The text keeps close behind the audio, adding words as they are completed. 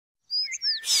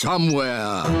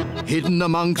Somewhere, hidden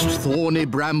amongst thorny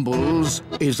brambles,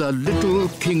 is a little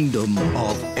kingdom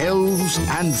of elves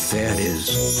and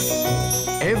fairies.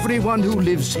 Everyone who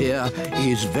lives here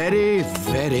is very,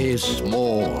 very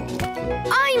small.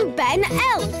 I'm Ben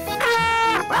Elf.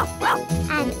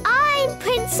 And I'm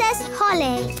Princess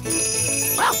Holly.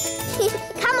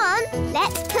 Come on,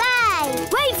 let's play.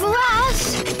 Wait for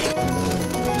us.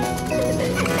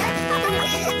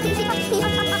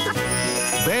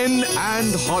 Ben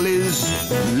and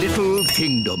Holly's Little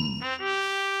Kingdom.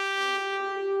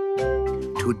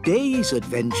 Today's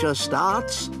adventure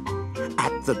starts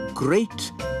at the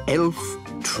Great Elf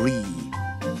Tree.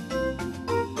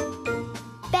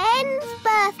 Ben's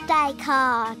birthday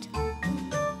card.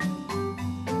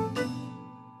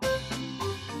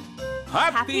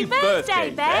 Happy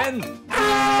birthday, Ben!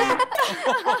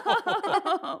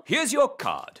 Here's your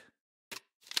card.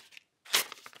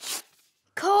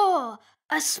 Core,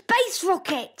 a space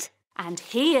rocket. And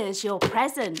here's your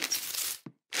present.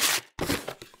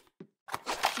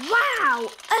 Wow,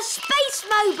 a space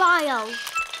mobile.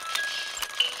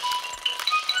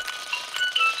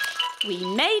 We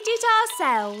made it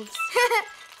ourselves.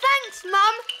 Thanks,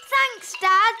 Mum. Thanks,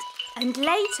 Dad. And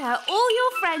later, all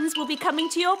your friends will be coming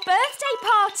to your birthday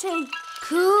party.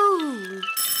 Cool.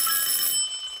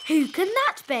 Who can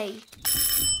that be?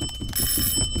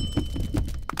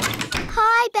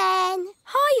 Hi, Ben.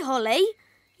 Hi, Holly.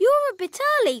 You're a bit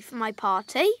early for my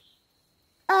party.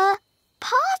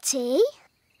 Party?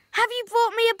 Have you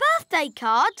brought me a birthday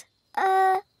card?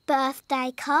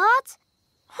 Birthday card?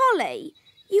 Holly,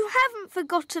 you haven't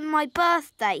forgotten my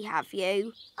birthday, have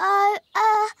you? Oh,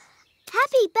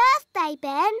 happy birthday,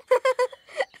 Ben.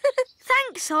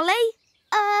 Thanks, Holly.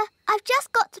 I've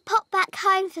just got to pop back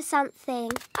home for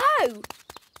something. Oh.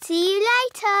 See you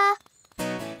later.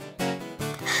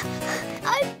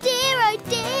 Oh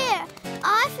dear,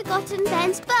 I've forgotten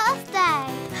Ben's birthday.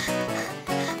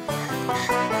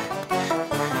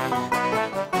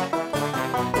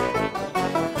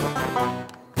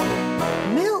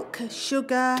 Milk,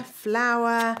 sugar,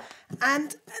 flour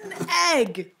and an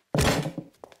egg.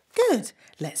 Good.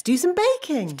 Let's do some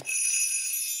baking.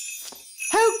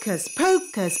 Hocus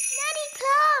pocus. Nanny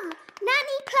Plum!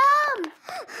 Nanny Plum!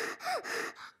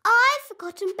 I've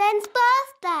forgotten Ben's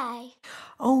birthday.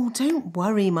 Oh, don't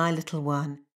worry, my little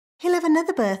one. He'll have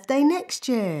another birthday next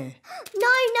year. No,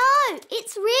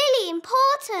 it's really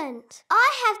important.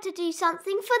 I have to do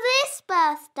something for this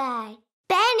birthday.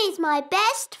 Ben is my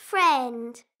best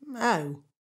friend. Oh.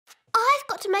 I've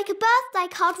got to make a birthday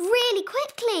card really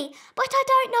quickly, but I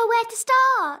don't know where to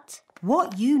start.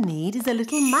 What you need is a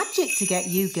little magic to get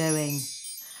you going.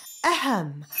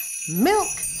 Ahem. Milk,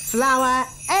 flour,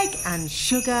 egg and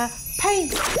sugar,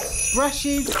 paint,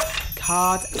 brushes,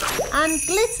 card and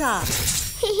glitter.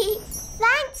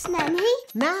 Thanks, Nanny.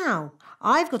 Now,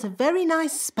 I've got a very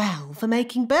nice spell for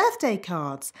making birthday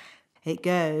cards. It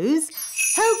goes,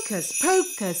 hocus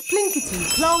pocus, plinkety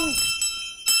plonk.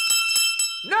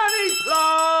 Nanny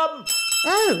Plum!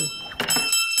 Oh,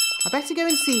 I better go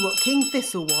and see what King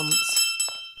Thistle wants.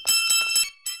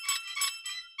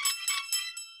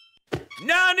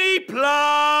 Nanny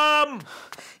Plum!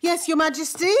 Yes, Your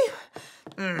Majesty?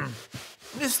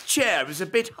 This chair is a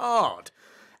bit hard.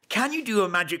 Can you do a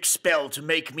magic spell to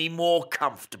make me more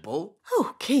comfortable?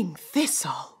 Oh, King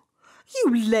Thistle,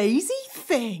 you lazy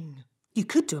thing. You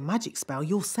could do a magic spell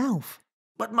yourself.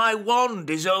 But my wand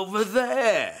is over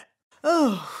there.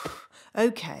 Oh,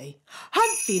 OK.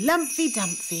 Humphy, Lumphy,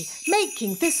 Dumphy, make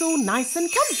King Thistle nice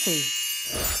and comfy.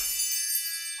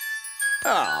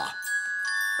 Ah,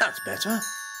 that's better.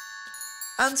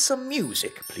 And some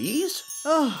music, please.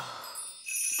 Oh,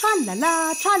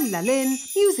 tra-la-la, tra-la-lin,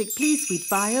 music please, sweet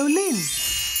violin.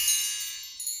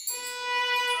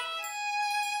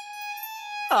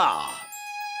 Ah,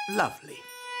 lovely.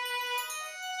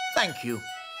 Thank you.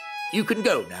 You can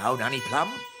go now, Nanny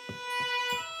Plum.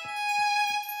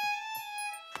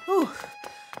 Oh,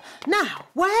 now,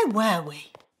 where were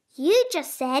we? You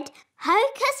just said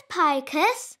hocus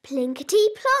pocus, plinkety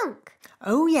plonk.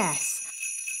 Oh, yes.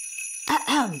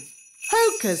 Ahem.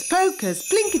 Hocus pocus,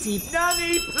 plinkety...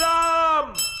 Nanny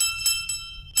Plum!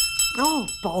 Oh,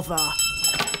 bother.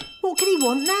 What can he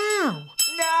want now?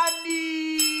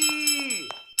 Nanny!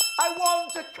 I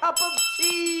want a cup of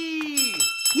tea!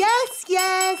 Yes,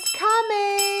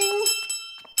 coming.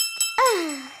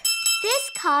 This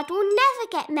card will never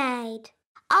get made.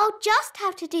 I'll just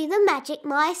have to do the magic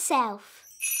myself.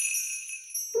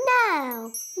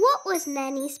 Now, what was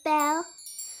Nanny's spell?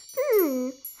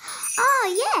 Ah,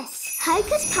 yes.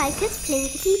 Hocus pocus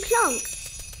plinkety plonk.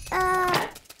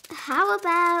 How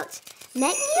about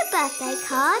Make me a birthday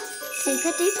card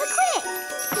super duper quick.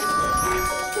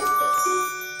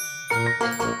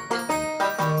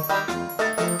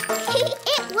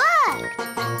 It worked!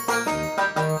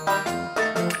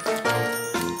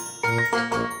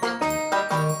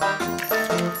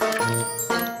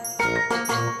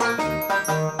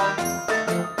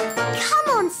 Come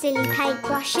on, silly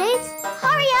paintbrushes.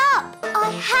 Hurry up! I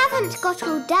haven't got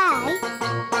all day.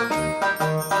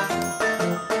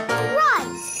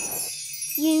 Right.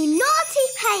 You naughty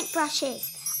paintbrushes.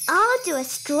 I'll do a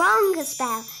stronger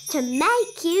spell to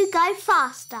make you go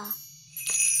faster.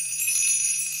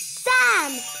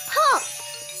 Sam, pop,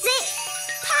 zip,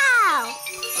 pow!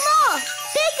 More,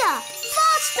 bigger,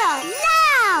 faster,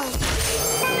 now!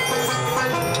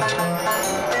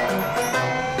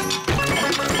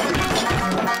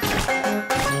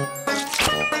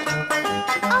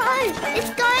 Oh,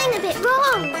 it's going a bit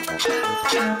wrong.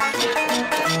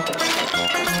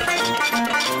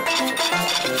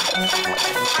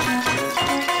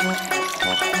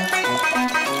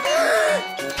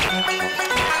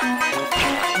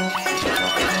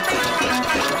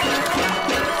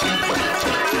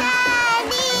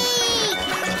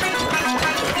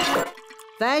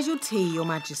 There's your tea, Your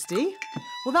Majesty.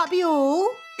 Will that be all?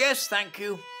 Yes, thank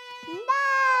you.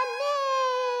 Nanny!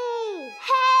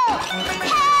 Help!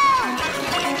 Help!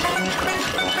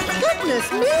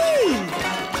 Goodness me!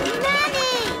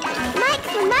 Nanny! Make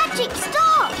the magic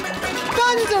stop!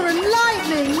 Thunder and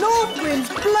lightning, north winds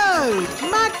blow,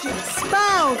 magic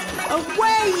spells,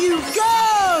 away you go!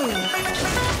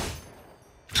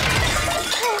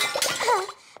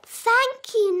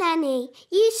 Thank you, Nanny.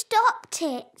 You stopped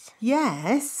it.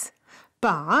 Yes,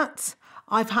 but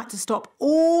I've had to stop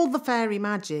all the fairy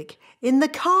magic in the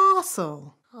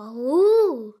castle.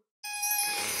 Oh.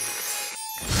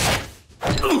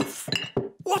 Oof!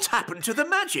 What happened to the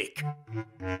magic?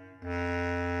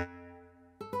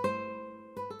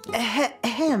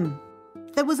 Ahem.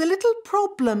 There was a little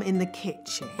problem in the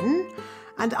kitchen,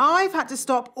 and I've had to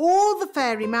stop all the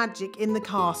fairy magic in the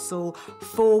castle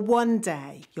for one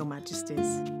day, Your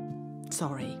Majesties.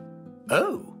 Sorry.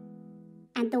 Oh.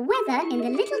 And the weather in the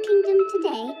little kingdom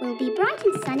today will be bright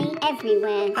and sunny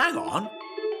everywhere. Hang on.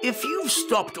 If you've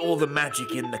stopped all the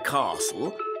magic in the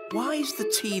castle, why is the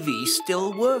TV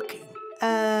still working?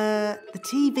 The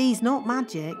TV's not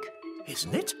magic.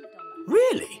 Isn't it?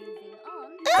 Really?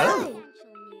 Oh.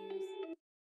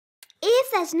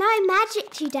 If there's no magic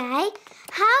today,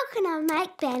 how can I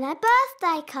make Ben a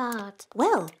birthday card?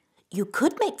 Well, you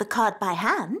could make the card by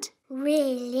hand.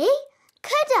 Really?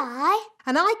 Could I?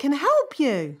 And I can help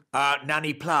you.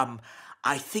 Nanny Plum,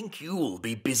 I think you'll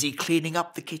be busy cleaning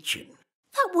up the kitchen.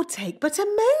 That will take but a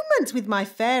moment with my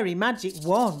fairy magic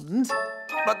wand.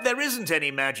 But there isn't any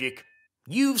magic.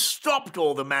 You've stopped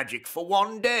all the magic for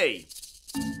one day.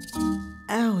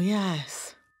 Oh,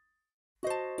 yes.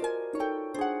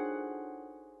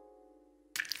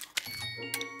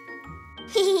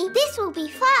 This will be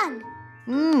fun.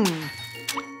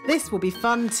 This will be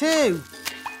fun too.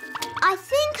 I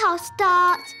think I'll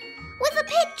start with a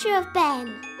picture of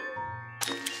Ben.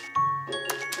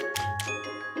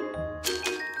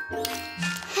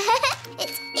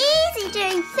 It's easy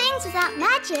doing things without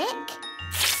magic.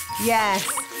 Yes,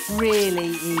 really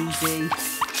easy.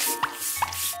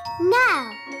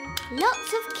 Now,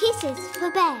 lots of kisses for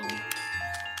Ben.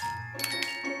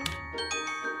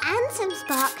 And some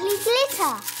sparkly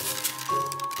glitter.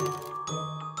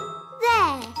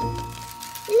 There.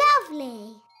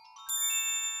 Lovely.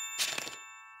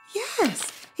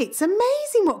 Yes, it's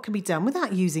amazing what can be done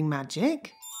without using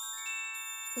magic.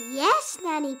 Yes,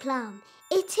 Nanny Plum,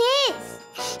 it is.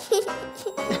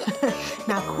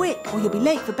 Now quick, or you'll be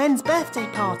late for Ben's birthday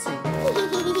party.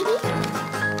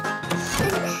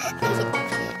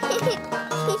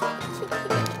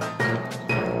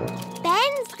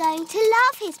 Ben's going to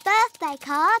love his birthday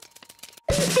card.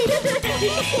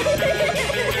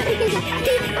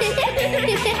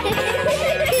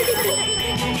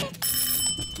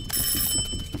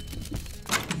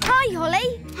 Hi, Holly.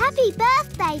 Happy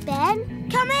birthday, Ben.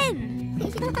 Come in.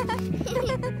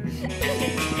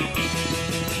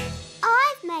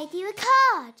 I've made you a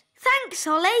card. Thanks,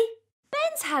 Holly.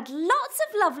 Ben's had lots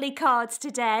of lovely cards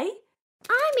today.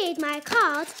 I made my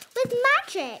card with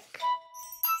magic.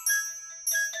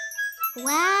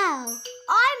 Wow.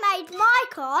 I made my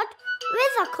card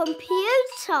with a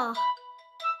computer.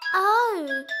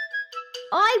 Oh.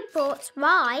 I bought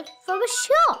mine from a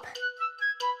shop.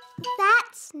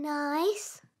 That's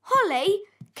nice. Holly,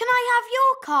 can I have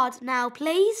your card now,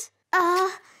 please?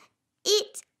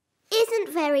 It isn't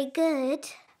very good.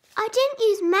 I didn't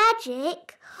use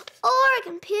magic or a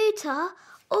computer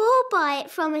or buy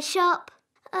it from a shop.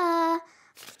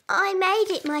 I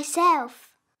made it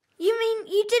myself. You mean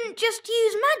you didn't just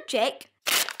use magic?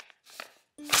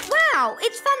 Wow,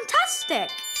 it's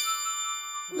fantastic!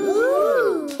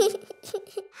 Ooh!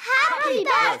 Happy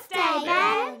birthday,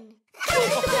 Ben!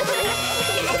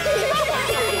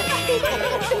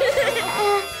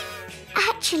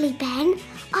 Actually, Ben,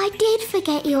 I did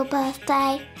forget your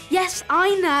birthday. Yes,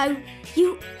 I know.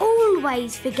 You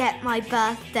always forget my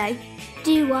birthday.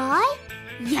 Do I?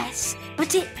 Yes,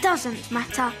 but it doesn't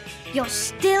matter. You're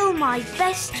still my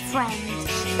best friend.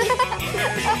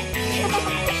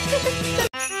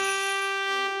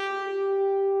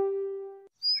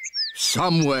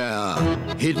 Somewhere,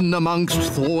 hidden amongst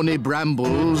thorny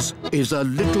brambles, is a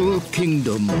little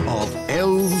kingdom of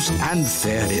elves and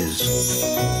fairies.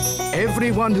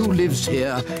 Everyone who lives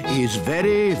here is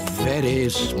very, very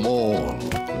small.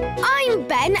 I'm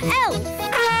Ben Elf.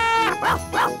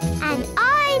 And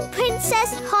I'm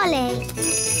Princess Holly.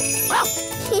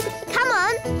 Come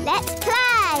on, let's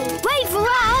play. Wait for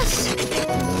us!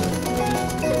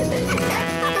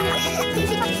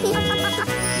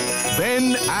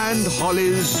 Ben and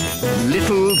Holly's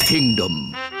Little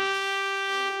Kingdom.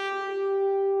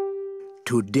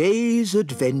 Today's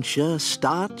adventure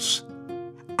starts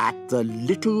at the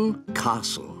little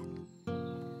castle.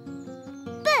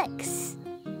 Books.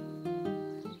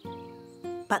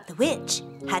 But the witch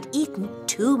had eaten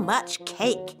too much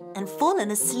cake and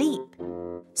fallen asleep.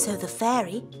 So the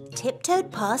fairy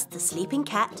tiptoed past the sleeping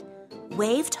cat,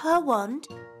 waved her wand,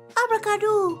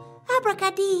 abracadoo,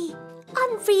 abracadee,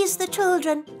 unfreeze the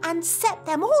children and set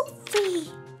them all free.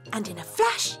 And in a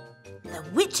flash, the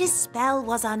witch's spell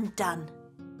was undone.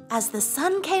 As the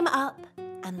sun came up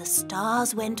and the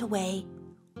stars went away,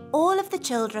 all of the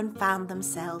children found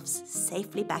themselves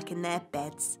safely back in their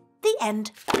beds. The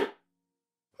end.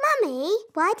 Mummy,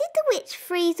 why did the witch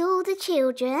freeze all the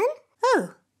children?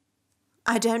 Oh,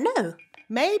 I don't know.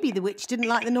 Maybe the witch didn't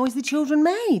like the noise the children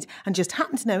made and just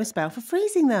happened to know a spell for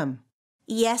freezing them.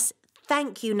 Yes,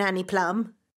 thank you, Nanny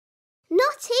Plum.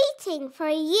 Not eating for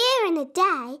a year and a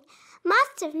day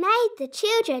must have made the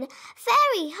children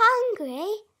very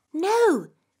hungry. No,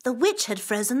 the witch had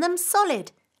frozen them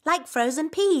solid, like frozen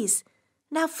peas.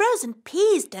 Now, frozen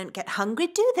peas don't get hungry,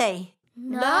 do they?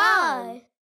 No.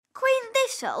 Queen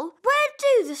Thistle, where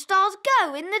do the stars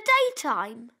go in the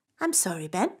daytime? I'm sorry,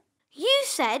 Ben. You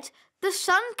said the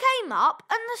sun came up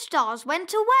and the stars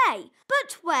went away.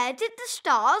 But where did the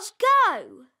stars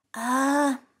go?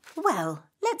 Well,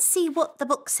 let's see what the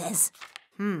book says.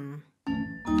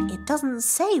 It doesn't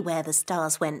say where the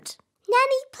stars went.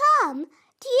 Nanny Plum,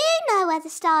 do you know where the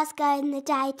stars go in the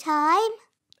daytime?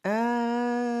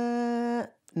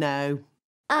 No.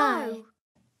 Oh.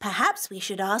 Perhaps we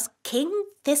should ask King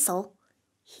Thistle.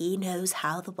 He knows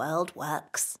how the world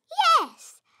works.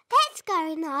 Yes, let's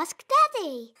go and ask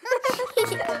Daddy.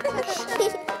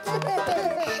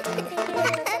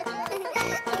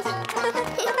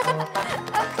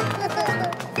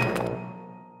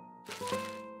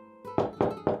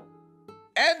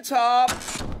 Enter!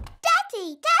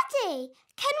 Daddy,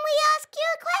 can we ask you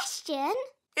a question?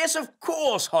 Yes, of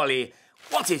course, Holly.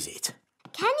 What is it?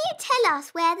 Can you tell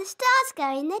us where the stars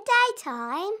go in the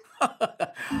daytime?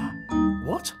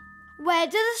 What? Where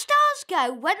do the stars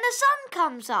go when the sun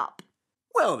comes up?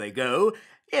 Well, they go.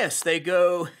 Yes, they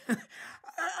go.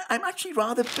 I'm actually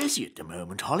rather busy at the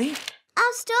moment, Holly.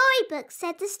 Our storybook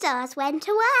said the stars went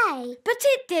away. But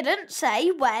it didn't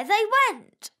say where they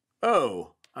went.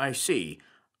 Oh, I see.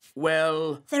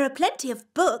 Well... There are plenty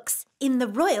of books in the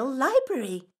Royal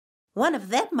Library. One of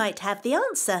them might have the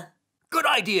answer. Good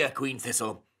idea, Queen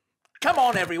Thistle. Come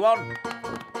on, everyone.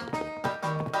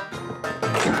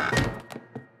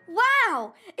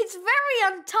 Wow, it's very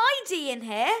untidy in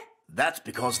here. That's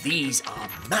because these are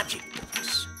magic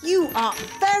books. You are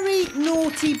very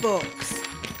naughty books.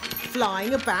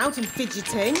 Flying about and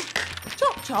fidgeting.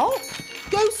 Chop, chop.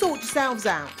 Go sort yourselves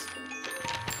out.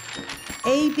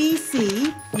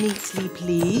 ABC, neatly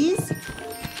please.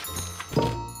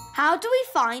 How do we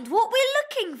find what we're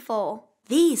looking for?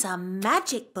 These are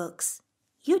magic books.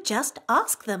 You just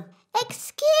ask them.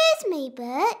 Excuse me,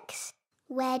 books.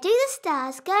 Where do the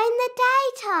stars go in the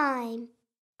daytime?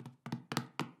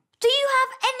 Do you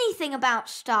have anything about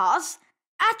stars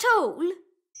at all?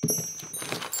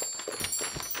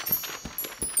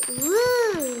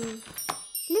 Ooh,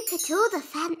 look at all the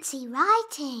fancy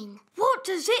writing. What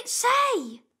does it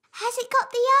say? Has it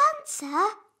got the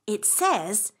answer? It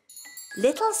says,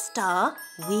 "Little star,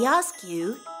 we ask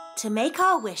you to make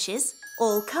our wishes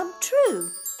all come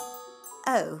true."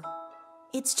 Oh,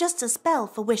 it's just a spell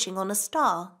for wishing on a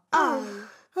star. Oh,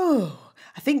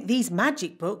 I think these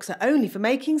magic books are only for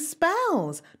making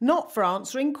spells, not for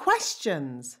answering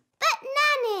questions. But,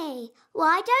 Nanny,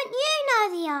 why don't you know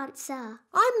the answer?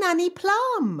 I'm Nanny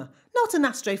Plum, not an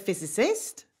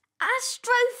astrophysicist.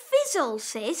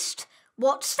 Astrophysicist?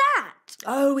 What's that?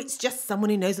 Oh, it's just someone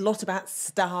who knows a lot about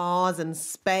stars and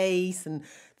space and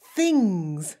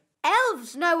things.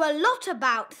 Elves know a lot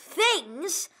about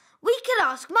things. We could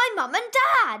ask my mum and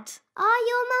dad. Are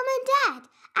your mum and dad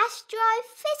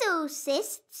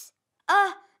astrophysicists?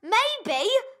 Maybe.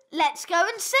 Let's go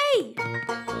and see.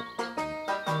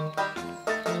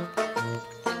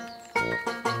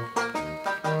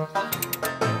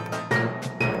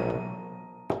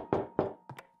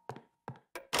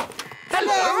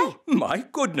 Hello! My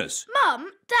goodness.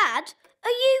 Mum, Dad, are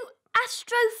you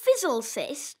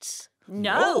astrophysicists?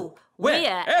 No,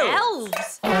 we're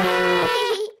elves.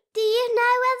 Do you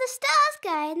know where the stars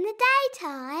go in the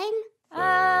daytime?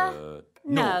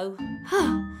 No.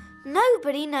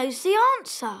 Nobody knows the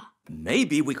answer.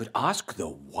 Maybe we could ask the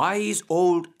wise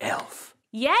old elf.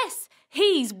 Yes,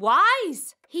 he's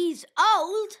wise. He's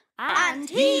old. And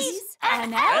he's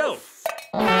an elf.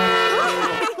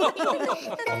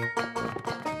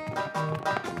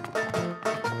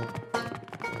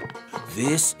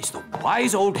 This is the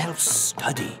wise old elf's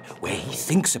study, where he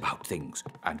thinks about things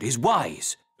and is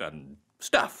wise and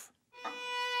stuff.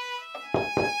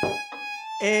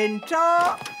 Enter.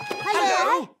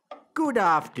 Hello. Good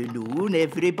afternoon,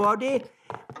 everybody.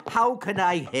 How can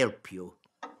I help you?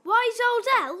 Wise old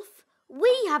elf,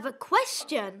 we have a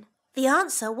question. The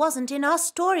answer wasn't in our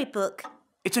storybook.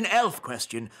 It's an elf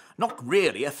question, not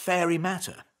really a fairy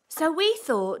matter. So we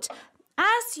thought,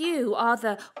 as you are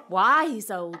the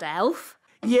wise old elf...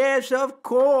 Yes, of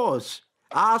course.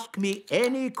 Ask me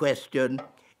any question,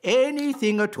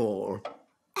 anything at all.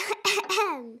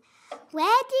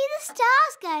 Where do the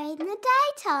stars go in the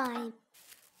daytime?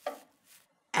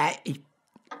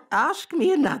 Ask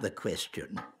me another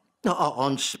question.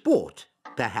 On sport,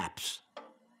 perhaps.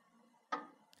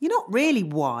 You're not really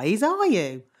wise, are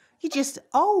you? You're just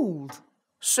old.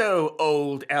 So,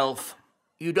 old elf,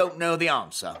 you don't know the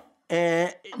answer?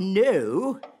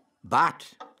 No,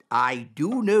 but I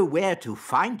do know where to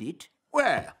find it.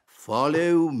 Where?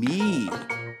 Follow me.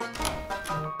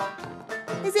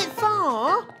 Is it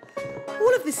far?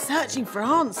 All of this searching for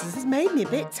answers has made me a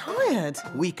bit tired.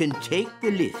 We can take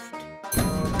the lift.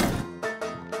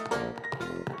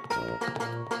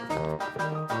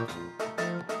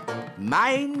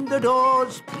 Mind the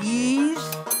doors, please.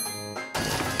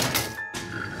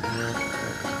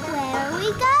 Where are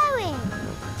we going?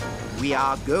 We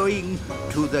are going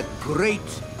to the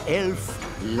Great Elf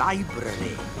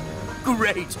Library.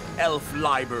 Great elf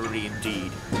library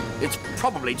indeed. It's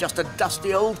probably just a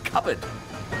dusty old cupboard.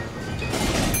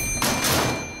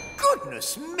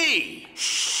 Goodness me!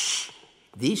 Shh!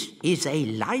 This is a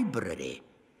library.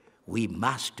 We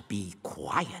must be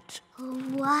quiet.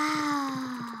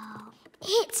 Wow!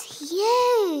 It's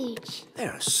huge.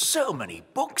 There are so many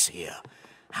books here.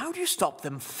 How do you stop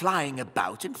them flying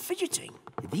about and fidgeting?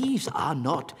 These are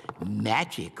not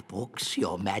magic books,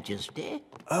 Your Majesty.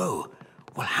 Oh,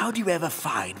 well, how do you ever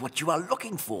find what you are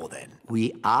looking for, then?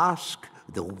 We ask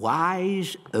the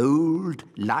wise old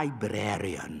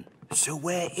librarian. So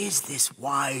where is this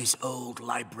wise old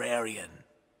librarian?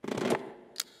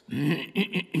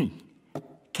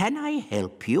 Can I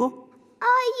help you?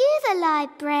 Are you the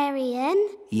librarian?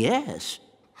 Yes.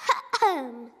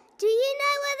 Do you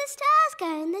know where the stars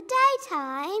go in the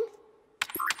daytime?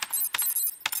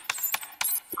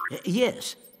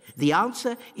 Yes. The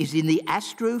answer is in the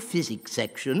astrophysics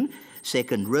section,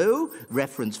 second row,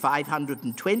 reference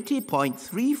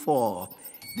 520.34.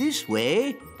 This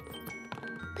way.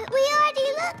 But we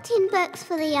already looked in books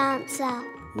for the answer.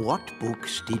 What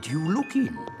books did you look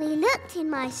in? We looked in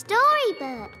my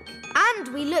storybook. And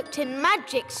we looked in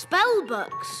magic spell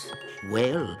books.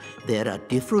 Well, there are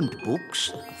different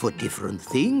books for different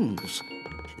things.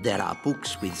 There are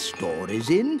books with stories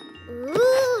in.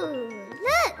 Ooh,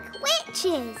 look,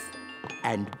 witches.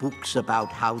 And books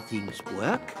about how things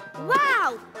work.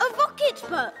 Wow, a rocket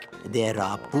book. There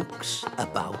are books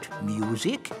about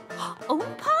music.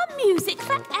 Oompa music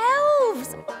for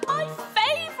elves! My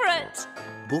favourite!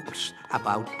 Books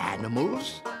about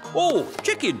animals. Oh,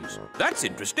 chickens. That's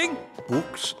interesting.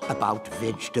 Books about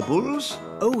vegetables.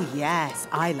 Oh, yes,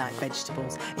 I like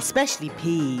vegetables, especially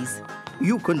peas.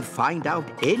 You can find out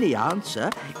any answer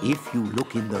if you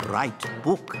look in the right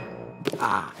book.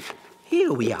 Ah,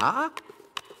 here we are.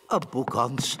 A book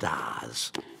on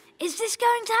stars. Is this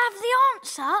going to have the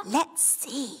answer? Let's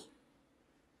see.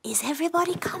 Is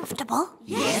everybody comfortable?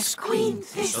 Yes, Queen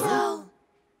Thistle.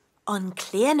 On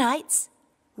clear nights,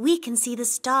 we can see the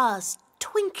stars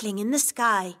twinkling in the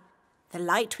sky. The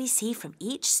light we see from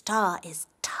each star is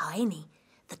tiny,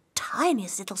 the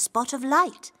tiniest little spot of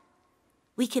light.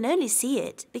 We can only see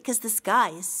it because the sky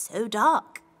is so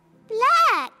dark.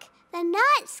 Black! The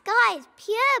night sky is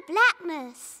pure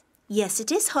blackness. Yes,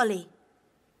 it is, Holly.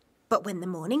 But when the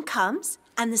morning comes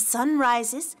and the sun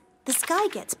rises, the sky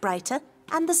gets brighter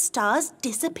and the stars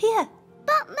disappear.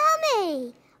 But,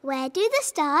 Mummy, where do the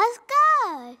stars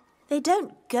go? They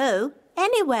don't go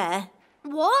anywhere.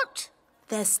 What?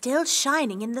 They're still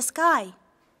shining in the sky.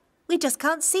 We just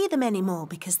can't see them anymore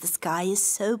because the sky is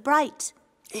so bright.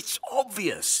 It's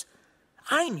obvious.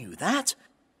 I knew that.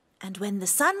 And when the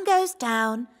sun goes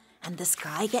down and the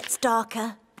sky gets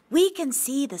darker, we can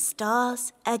see the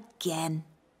stars again.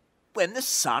 When the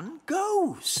sun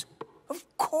goes. Of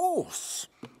course.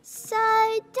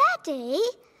 So, Daddy,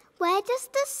 where does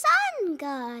the sun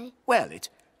go? Well,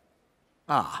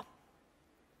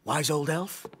 wise old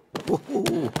elf?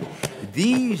 Oh,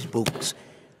 these books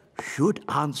should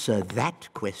answer that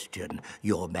question,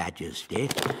 Your Majesty.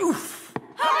 Oof!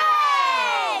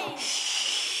 Hooray!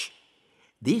 Shh!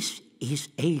 This is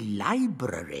a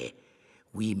library.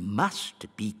 We must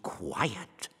be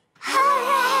quiet.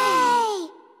 Hooray!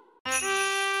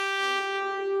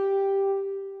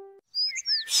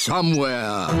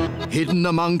 Somewhere, hidden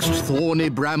amongst thorny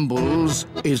brambles,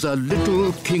 is a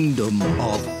little kingdom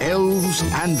of elves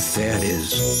and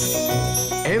fairies.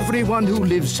 Everyone who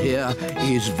lives here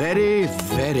is very,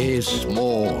 very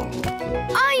small.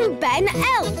 I'm Ben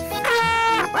Elf.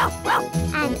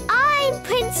 And I'm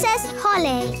Princess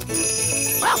Holly.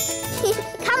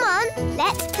 Come on,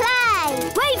 let's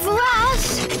play. Wait for us.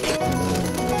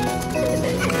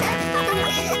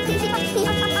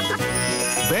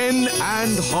 Ben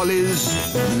and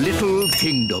Holly's Little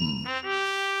Kingdom.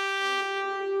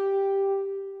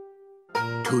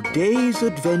 Today's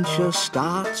adventure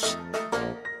starts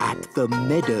at the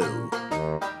meadow.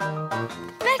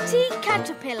 Betty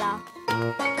Caterpillar.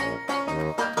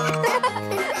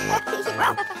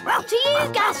 To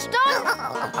you, Gaston.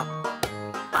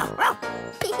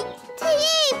 To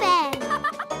you, Ben.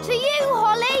 To you,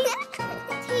 Holly.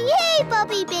 To you,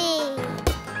 Bobby Bee.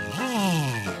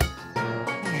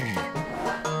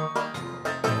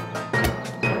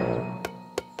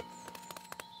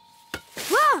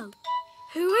 Whoa!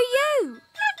 Who are you?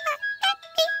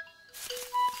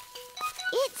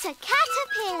 It's a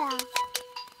caterpillar.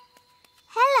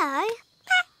 Hello.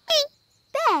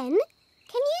 Ben,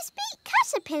 can you speak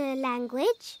caterpillar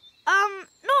language?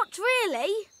 Not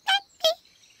really.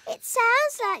 It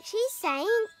sounds like she's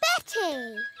saying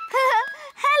Betty.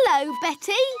 Hello,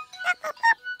 Betty.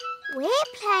 We're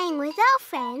playing with our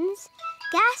friends,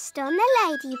 Gaston the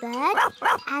ladybird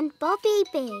and Bobby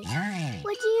Bee.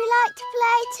 Would you like to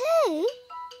play too?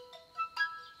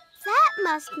 That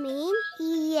must mean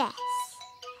yes.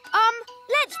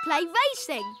 Let's play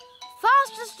racing.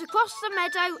 Fastest across the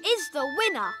meadow is the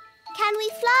winner. Can we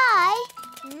fly?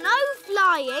 No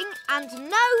flying and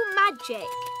no magic.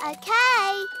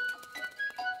 Okay.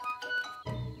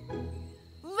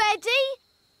 Ready,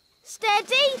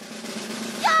 steady,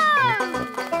 go!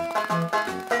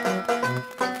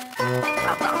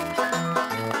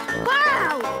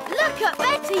 Wow! Look at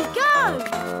Betty go!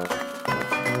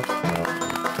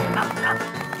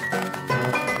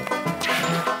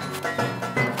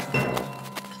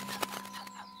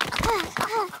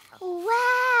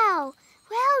 Wow!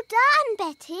 Well done,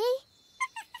 Betty.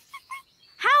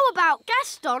 How about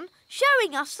Gaston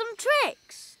showing us some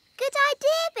tricks? Good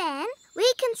idea, Ben.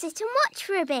 We can sit and watch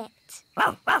for a bit.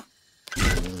 Look,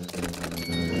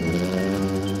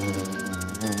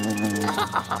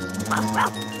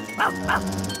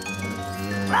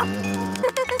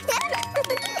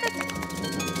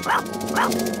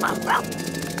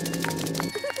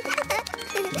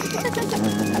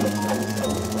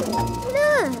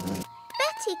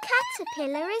 Betty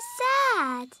Caterpillar is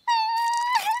sad.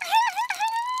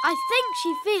 I think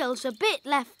she feels a bit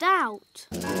left out.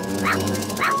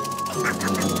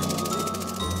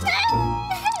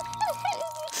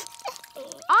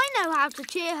 I know how to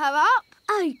cheer her up.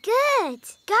 Oh, good.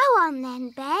 Go on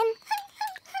then, Ben.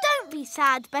 Don't be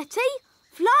sad, Betty.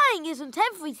 Flying isn't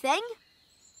everything.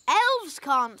 Elves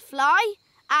can't fly,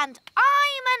 and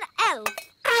I'm an elf.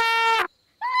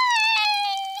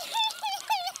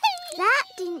 That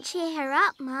didn't cheer her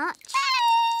up much.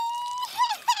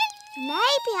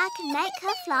 Maybe I can make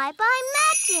her fly by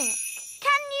magic.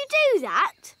 Can you do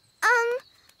that?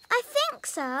 I think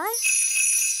so.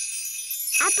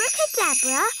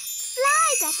 Abracadabra, fly,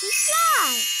 Betty, fly.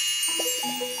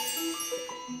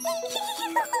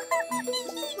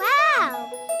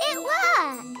 Wow, it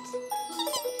worked.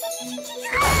 Oh,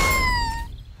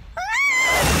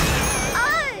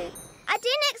 I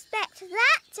didn't expect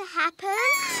that to happen.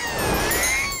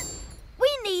 We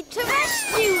need to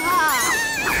rescue her.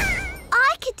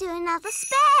 I could do another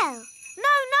spell.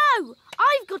 No,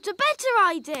 I've got a better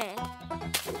idea.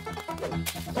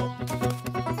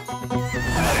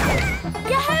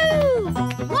 Yahoo!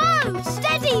 Whoa,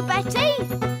 steady, Betty.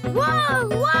 Whoa.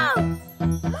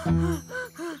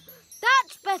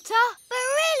 That's better.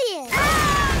 Brilliant.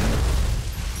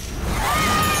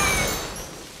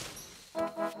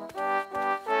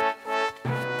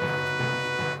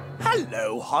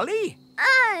 Hello, Holly.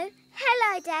 Oh,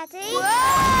 hello, Daddy.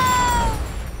 Whoa!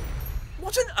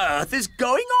 What on earth is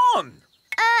going on?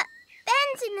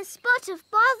 Ben's in a spot of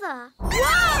bother.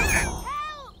 Whoa!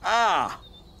 Ah,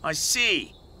 I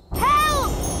see.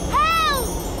 Help!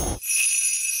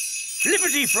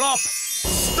 Flippity-flop!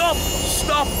 Stop!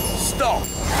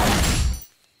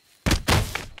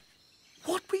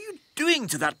 What were you doing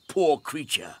to that poor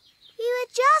creature? We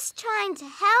were just trying to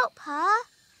help her.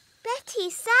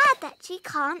 Betty's sad that she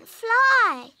can't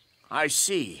fly. I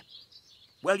see.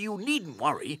 Well, you needn't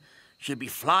worry. She'll be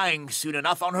flying soon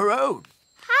enough on her own.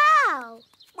 How?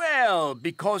 Well,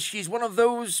 because she's one of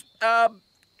those,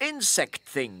 insect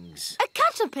things. A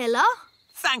caterpillar?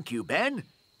 Thank you, Ben.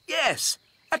 Yes,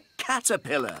 a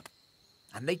caterpillar.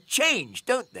 And they change,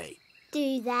 don't they?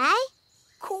 Do they?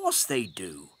 Of course they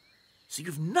do. So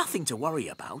you've nothing to worry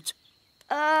about.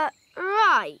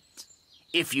 Right.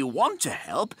 If you want to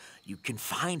help, you can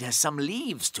find her some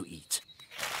leaves to eat.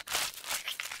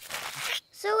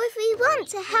 So if we want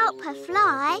to help her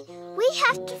fly, we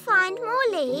have to find more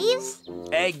leaves?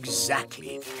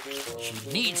 Exactly. She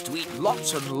needs to eat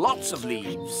lots and lots of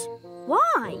leaves.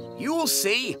 Why? You'll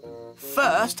see.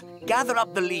 First, gather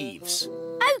up the leaves.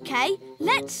 OK,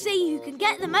 let's see who can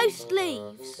get the most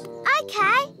leaves.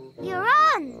 OK, you're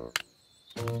on.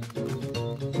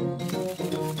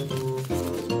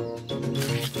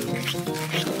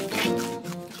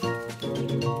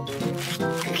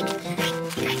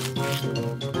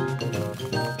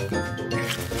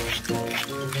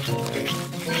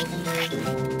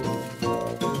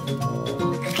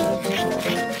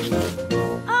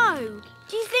 Oh,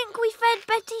 do you think we fed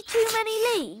Betty too many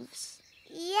leaves?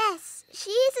 Yes,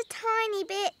 she is a tiny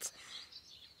bit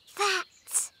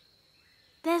fat.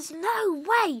 There's no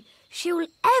way she'll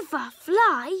ever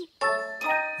fly.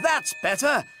 That's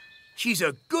better. She's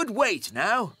a good weight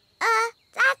now.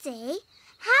 Daddy,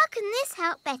 how can this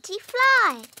help Betty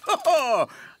fly? Oh,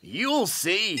 you'll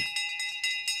see.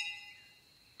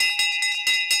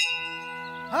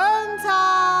 Home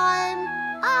time!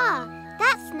 Ah,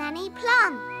 that's Nanny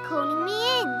Plum calling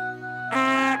me in.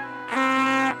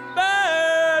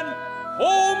 Ben!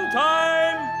 Home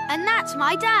time! And that's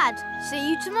my dad.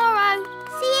 See you tomorrow.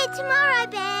 See you tomorrow,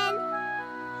 Ben.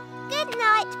 Good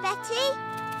night, Betty.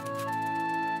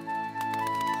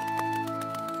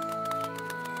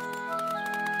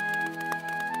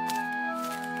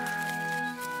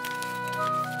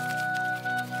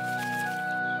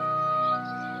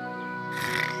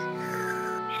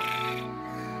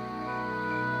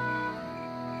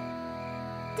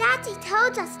 Daddy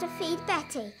told us to feed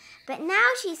Betty, but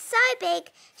now she's so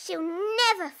big she'll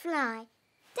never fly.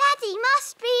 Daddy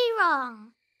must be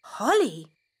wrong. Holly,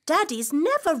 Daddy's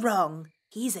never wrong.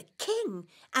 He's a king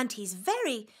and he's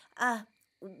very,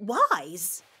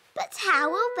 wise. But how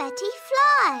will Betty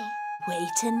fly?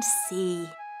 Wait and see.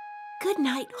 Good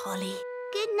night, Holly.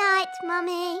 Good night,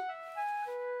 Mummy.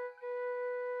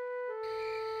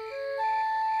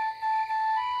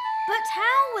 But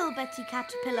how will Betty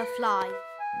Caterpillar fly?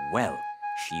 Well,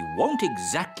 she won't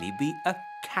exactly be a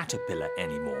caterpillar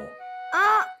anymore.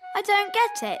 I don't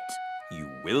get it. You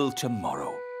will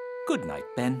tomorrow. Good night,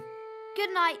 Ben.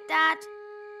 Good night, Dad.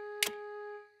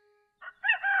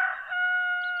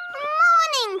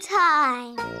 Morning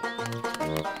time.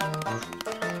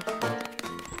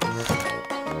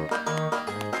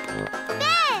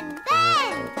 Ben!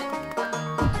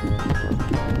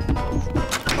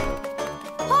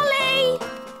 Holly!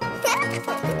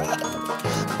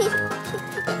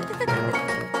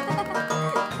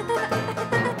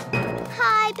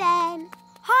 Hi, Ben.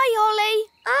 Hi, Holly.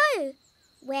 Oh,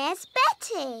 where's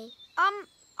Betty?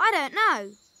 I don't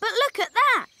know. But look at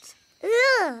that.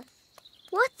 Ugh.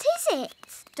 What is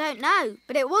it? Don't know,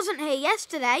 but it wasn't here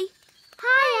yesterday.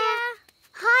 Hiya.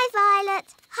 Hi,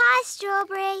 Violet. Hi,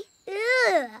 Strawberry.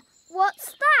 Ugh.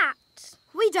 What's that?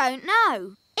 We don't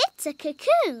know. It's a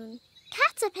cocoon.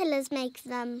 Caterpillars make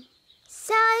them.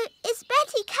 So, is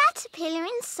Betty Caterpillar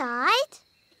inside?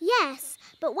 Yes,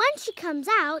 but when she comes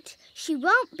out, she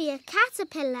won't be a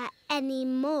caterpillar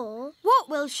anymore. What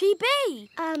will she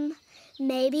be?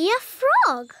 Maybe a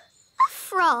frog. A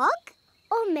frog?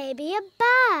 Or maybe a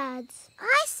bird.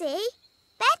 I see.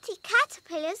 Betty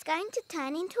Caterpillar's going to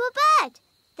turn into a bird.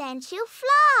 Then she'll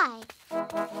fly.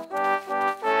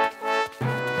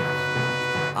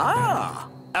 Ah,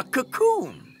 a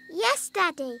cocoon. Yes,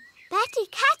 Daddy. Betty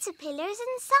Caterpillar's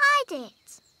inside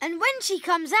it. And when she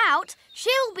comes out,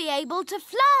 she'll be able to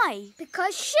fly.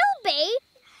 Because she'll be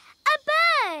a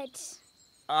bird.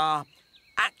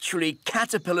 Actually,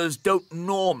 caterpillars don't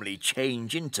normally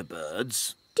change into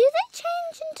birds. Do they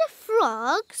change into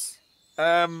frogs?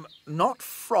 Not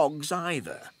frogs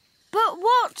either. But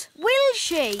what will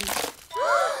she?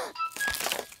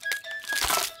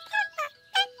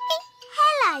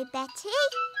 Hello, Betty.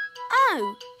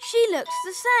 Oh, she looks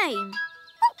the same.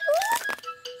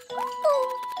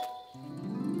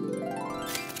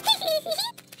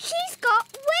 She's got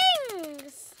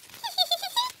wings.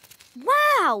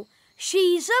 Wow,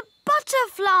 she's a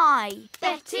butterfly.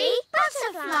 Betty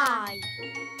Butterfly.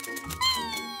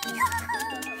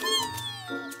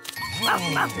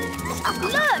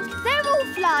 Look, they're all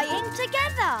flying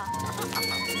together.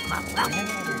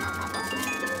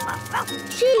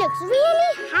 She looks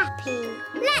really happy.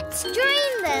 Let's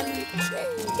join them.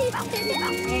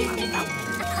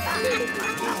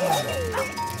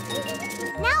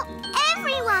 Now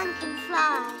everyone can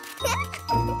fly.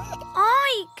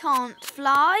 I can't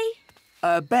fly.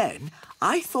 Ben,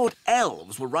 I thought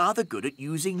elves were rather good at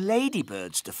using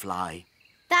ladybirds to fly.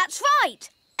 That's right.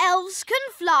 Elves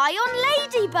can fly on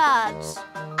ladybirds.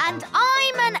 And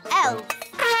I'm an elf.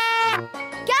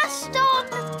 Gaston!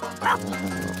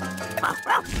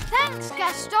 Thanks,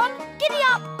 Gaston. Giddy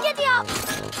up, giddy up.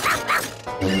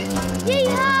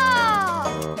 Yee-haw!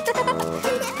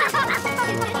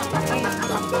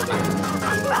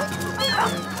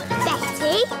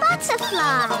 Betty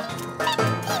Butterfly.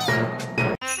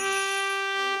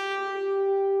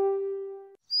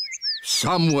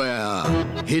 Somewhere,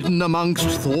 hidden amongst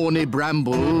thorny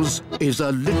brambles, is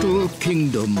a little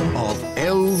kingdom of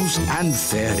elves and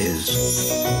fairies.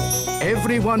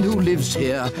 Everyone who lives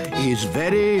here is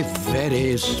very,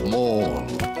 very small.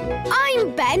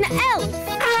 I'm Ben Elf.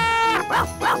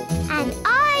 And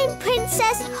I'm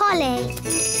Princess Holly.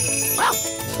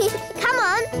 Come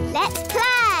on, let's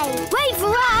play. Wait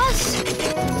for us.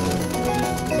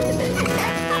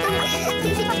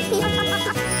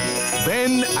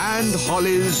 Ben and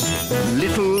Holly's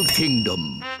Little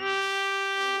Kingdom.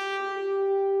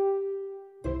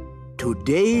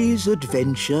 Today's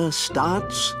adventure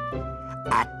starts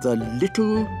at the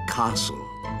little castle.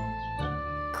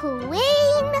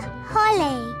 Queen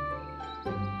Holly.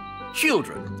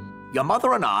 Children, your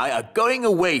mother and I are going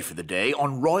away for the day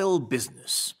on royal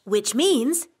business. Which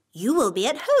means you will be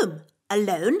at home,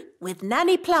 alone with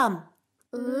Nanny Plum.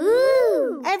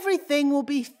 Ooh. Everything will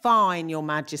be fine, Your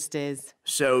Majesties.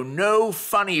 So no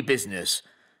funny business.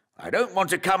 I don't want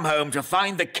to come home to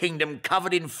find the kingdom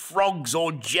covered in frogs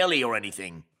or jelly or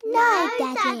anything. No,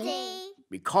 Daddy.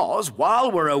 Because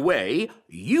while we're away,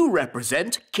 you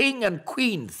represent King and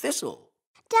Queen Thistle.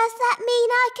 Does that mean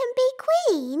I can be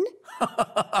queen?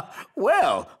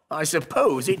 Well, I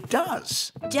suppose it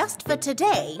does. Just for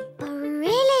today.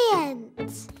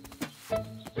 Brilliant.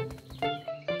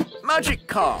 Magic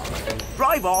car.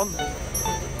 Drive on.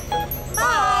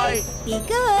 Bye. Be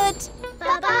good.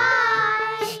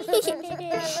 Bye-bye.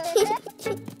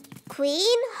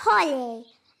 Queen Holly.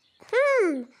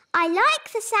 I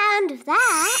like the sound of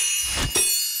that.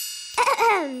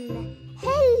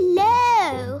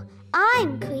 Hello.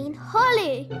 I'm Queen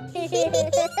Holly.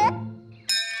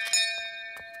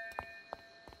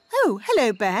 Oh,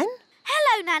 hello, Ben.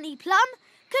 Hello, Nanny Plum.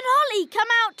 Can Holly come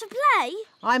out to play?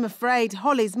 I'm afraid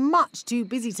Holly's much too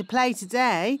busy to play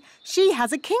today. She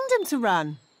has a kingdom to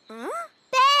run. Huh?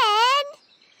 Ben,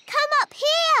 come up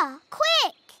here,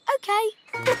 quick. OK.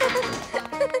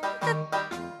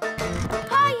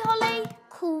 Hi, Holly.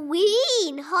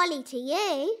 Queen Holly to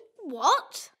you.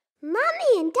 What?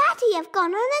 Mummy and Daddy have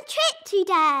gone on a trip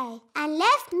today and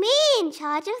left me in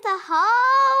charge of the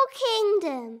whole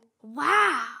kingdom.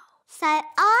 Wow. So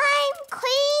I'm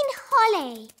Queen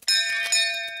Holly.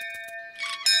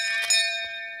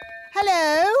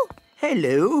 Hello.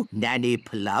 Hello, Nanny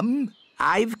Plum.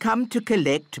 I've come to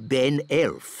collect Ben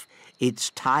Elf. It's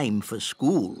time for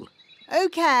school.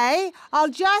 OK, I'll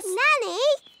just... Nanny,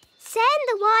 send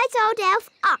the wise old elf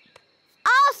up.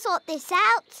 I'll sort this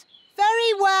out.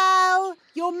 Very well,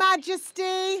 Your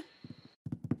Majesty.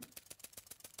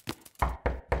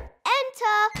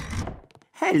 Enter.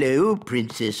 Hello,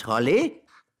 Princess Holly.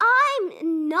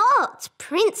 I'm not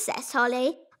Princess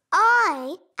Holly.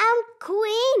 I am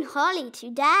Queen Holly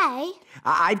today.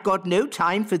 I've got no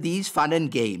time for these fun and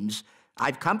games.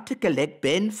 I've come to collect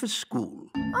Ben for school.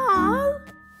 Oh.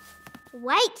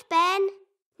 Wait, Ben.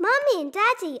 Mummy and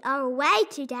Daddy are away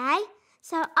today,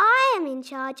 so I am in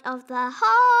charge of the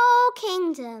whole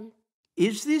kingdom.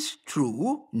 Is this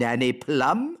true, Nanny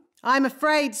Plum? I'm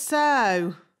afraid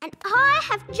so. And I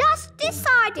have just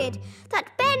decided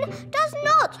that Ben does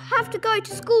not have to go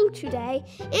to school today.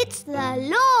 It's the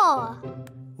law.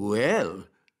 Well,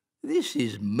 this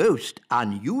is most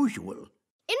unusual.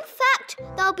 In fact,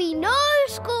 there'll be no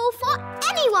school for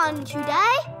anyone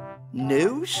today.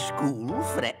 No school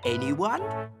for anyone?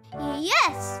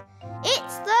 Yes,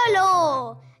 it's the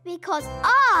law, because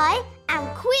I am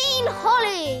Queen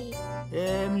Holly.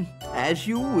 As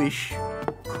you wish,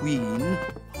 Queen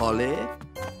Holly.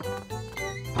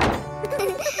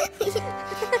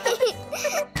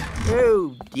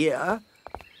 Oh, dear.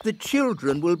 The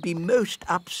children will be most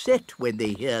upset when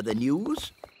they hear the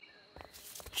news.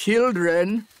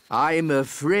 Children, I'm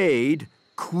afraid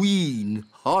Queen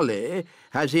Holly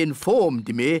has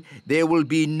informed me there will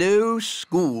be no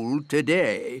school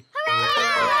today. Hooray!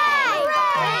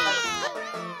 Hooray!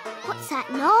 What's that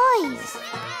noise?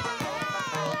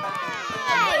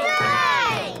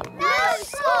 Hooray! No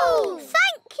school!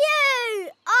 Thank you!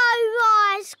 Oh,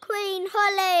 rise, Queen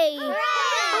Holly! Hooray!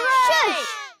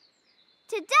 Shush!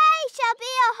 Today shall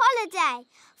be a holiday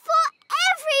for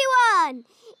everyone,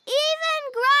 even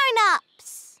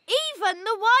grown-ups. Even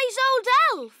the wise old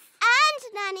elf. And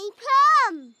Nanny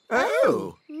Plum.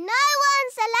 Oh. No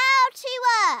one's allowed to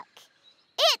work.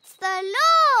 It's the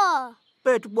law.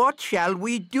 But what shall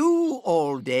we do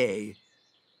all day?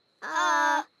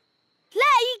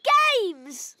 Play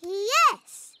games.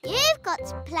 Yes, you've got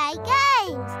to play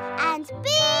games and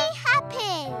be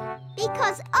happy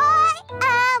because I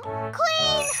am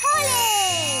Queen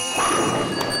Holly.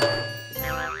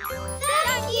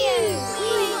 Thank you,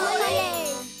 Queen Holly.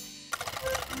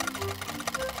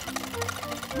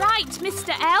 Right,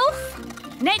 Mr. Elf.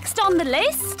 Next on the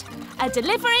list, a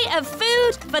delivery of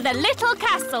food for the little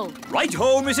castle.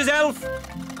 Right-ho, Mrs. Elf.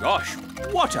 Gosh,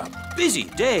 what a busy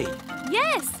day.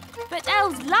 Yes, but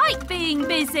elves like being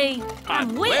busy.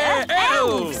 And we're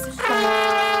elves.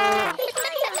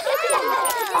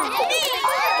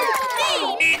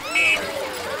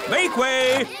 Make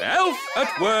way! Elf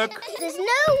at work. There's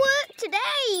no work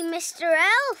today, Mr.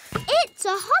 Elf. It's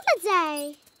a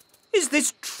holiday. Is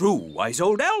this true, wise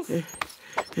old elf?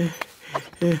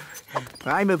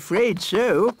 I'm afraid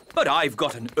so. But I've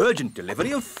got an urgent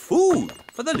delivery of food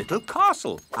for the little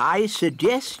castle. I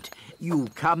suggest you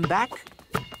come back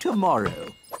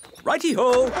tomorrow.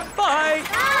 Righty-ho. Bye.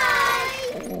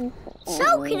 Bye.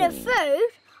 Talking of food,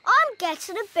 I'm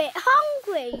getting a bit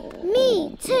hungry.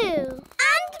 Me too.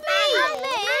 And me. And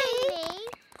me.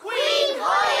 Queen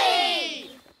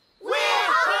Holly! We're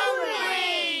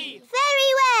hungry!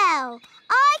 Very well.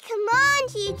 I command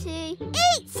you to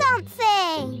eat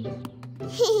something.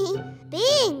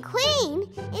 Being queen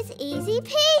is easy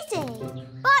peasy.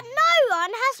 But no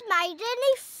one has made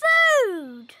any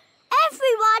food.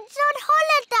 Everyone's on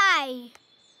holiday.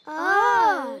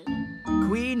 Oh.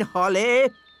 Queen Holly,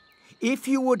 if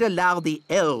you would allow the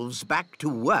elves back to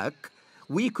work,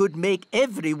 we could make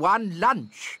everyone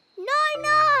lunch. No.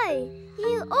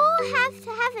 You all have to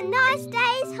have a nice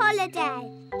day's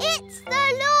holiday. It's the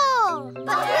law. But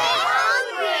we're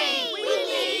hungry. We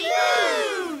need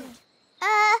food.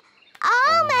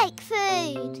 I'll make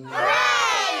food.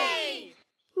 Hooray!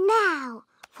 Now,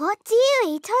 what do you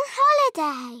eat on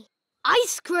holiday?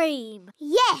 Ice cream.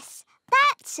 Yes,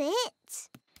 that's it.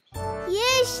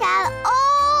 You shall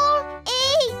all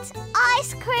eat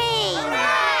ice cream.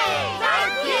 Hooray!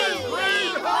 Thank you,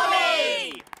 Queen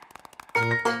Holly!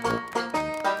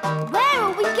 Where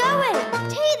are we going?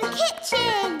 To the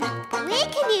kitchen. We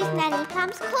can use Nanny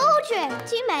Plum's cauldron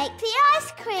to make the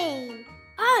ice cream.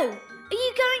 Oh, are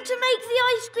you going to make the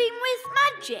ice cream with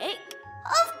magic?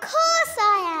 Of course I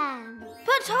am.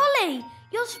 But Holly,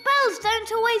 your spells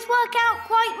don't always work out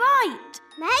quite right.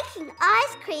 Making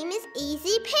ice cream is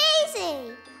easy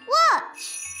peasy.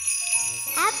 Watch.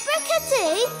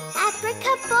 Abracadoo,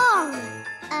 abracabong.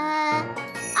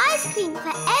 Ice cream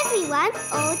for everyone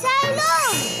all day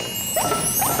long.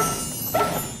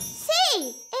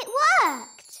 See, it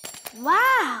worked.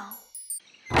 Wow.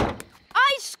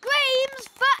 Ice creams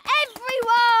for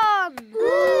everyone!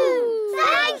 Ooh,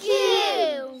 thank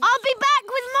you! I'll be back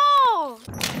with more!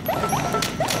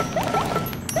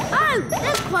 Oh,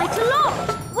 there's quite a lot!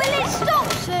 Will it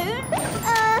stop soon?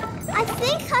 I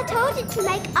think I told it to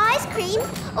make ice cream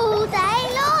all day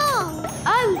long.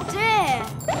 Oh dear.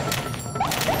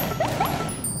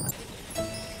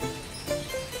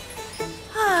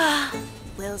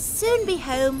 We'll soon be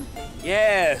home.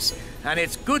 Yes, and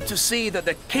it's good to see that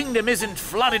the kingdom isn't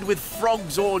flooded with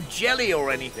frogs or jelly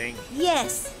or anything.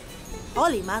 Yes,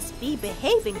 Holly must be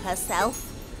behaving herself.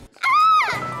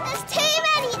 There's too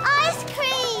many ice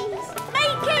creams.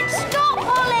 Make it stop,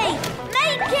 Holly!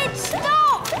 Make it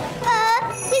stop!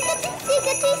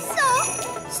 Ziggity, stop!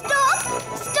 Stop!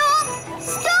 Stop!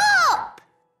 Stop!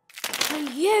 To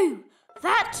you.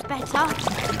 That's better.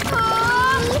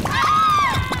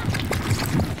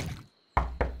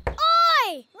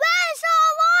 Oi! Where's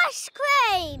our ice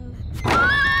cream?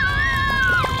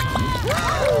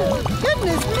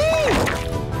 Goodness me!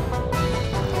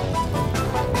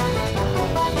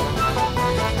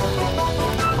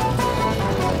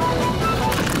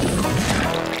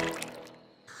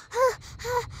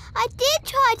 I did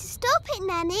try to stop it,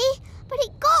 Nanny, but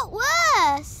it got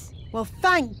worse. Well,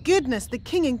 thank goodness the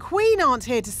King and Queen aren't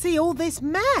here to see all this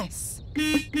mess.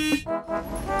 It's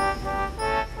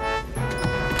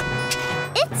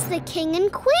the King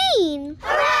and Queen.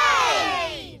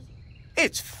 Hooray!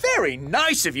 It's very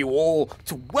nice of you all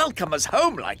to welcome us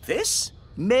home like this.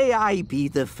 May I be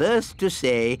the first to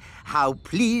say how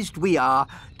pleased we are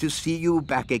to see you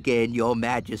back again, Your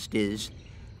Majesties.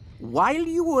 While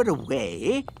you were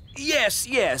away... Yes,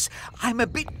 I'm a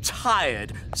bit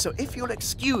tired, so if you'll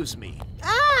excuse me.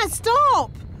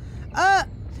 Stop!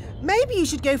 Maybe you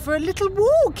should go for a little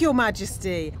walk, Your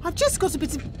Majesty. I've just got a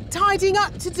bit of tidying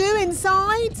up to do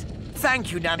inside.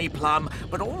 Thank you, Nanny Plum,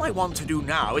 but all I want to do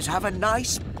now is have a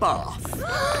nice bath.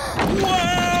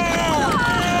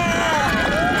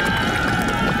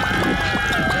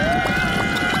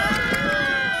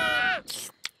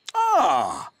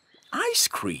 Ice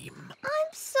cream.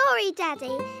 I'm sorry,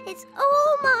 Daddy. It's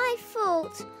all my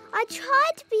fault. I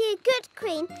tried to be a good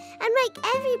queen and make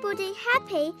everybody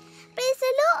happy, but it's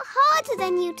a lot harder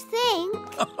than you'd think.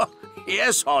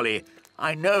 Yes, Holly,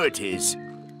 I know it is.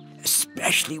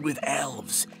 Especially with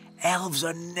elves. Elves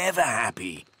are never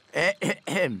happy.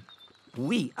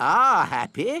 We are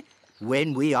happy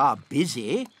when we are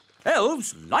busy.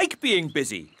 Elves like being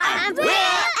busy. And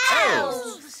we're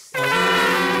elves!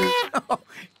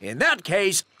 In that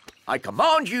case, I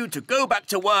command you to go back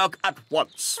to work at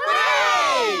once.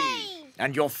 Hooray!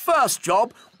 And your first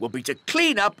job will be to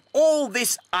clean up all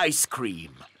this ice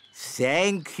cream.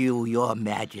 Thank you, Your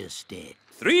Majesty.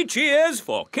 3 cheers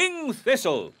for King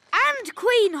Thistle. And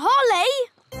Queen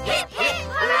Holly. Hip, hip,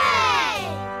 hooray!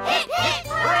 Hip, hip,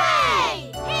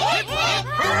 hooray! Hip, hip,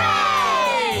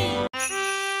 hooray!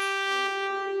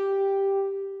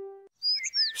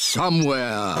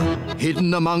 Somewhere,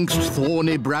 hidden amongst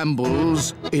thorny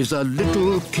brambles, is a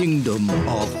little kingdom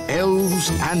of elves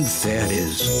and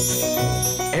fairies.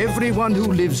 Everyone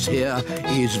who lives here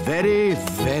is very,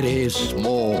 very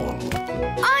small.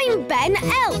 I'm Ben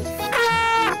Elf.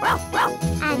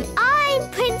 And I'm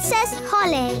Princess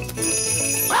Holly.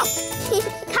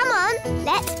 Come on,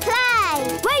 let's play.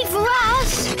 Wait for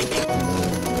us.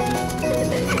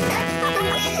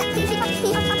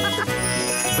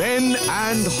 Ben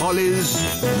and Holly's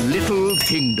Little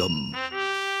Kingdom.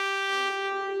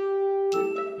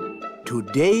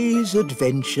 Today's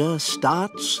adventure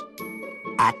starts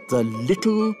at the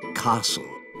little castle.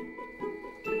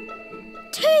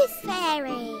 Tooth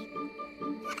Fairy.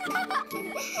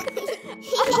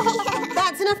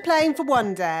 That's enough playing for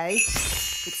one day.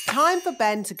 It's time for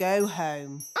Ben to go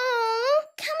home. Oh,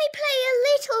 can we play a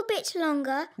little bit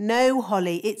longer? No,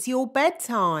 Holly, it's your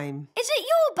bedtime. Is it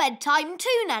your bedtime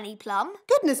too, Nanny Plum?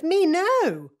 Goodness me,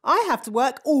 no. I have to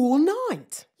work all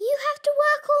night. You have to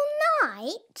work all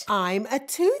night? I'm a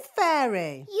tooth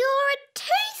fairy. You're a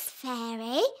tooth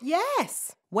fairy?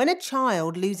 Yes. When a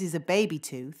child loses a baby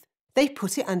tooth, they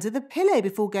put it under the pillow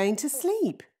before going to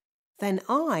sleep. Then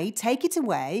I take it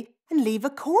away and leave a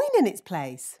coin in its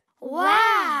place.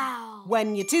 Wow!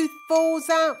 When your tooth falls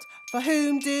out, for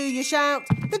whom do you shout?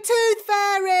 The Tooth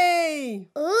Fairy!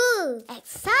 Ooh,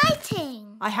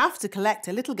 exciting! I have to collect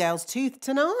a little girl's tooth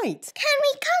tonight. Can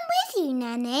we come with you,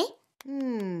 Nanny?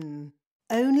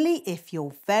 Only if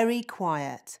you're very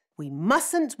quiet. We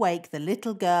mustn't wake the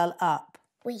little girl up.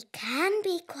 We can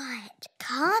be quiet,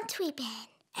 can't we, Ben?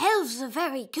 Elves are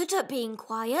very good at being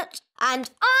quiet.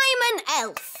 And I'm an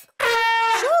elf.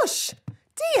 Shush!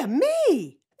 Dear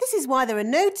me! This is why there are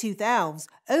no tooth elves,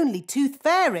 only tooth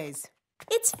fairies.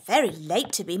 It's very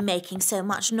late to be making so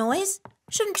much noise.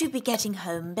 Shouldn't you be getting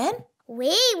home, Ben?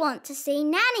 We want to see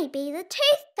Nanny be the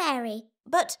Tooth Fairy.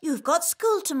 But you've got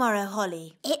school tomorrow,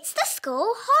 Holly. It's the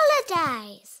school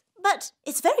holidays. But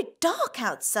it's very dark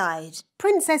outside.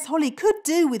 Princess Holly could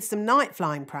do with some night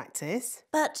flying practice.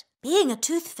 But being a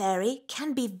tooth fairy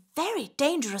can be very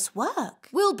dangerous work.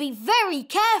 We'll be very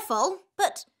careful.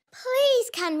 But Please,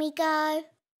 can we go?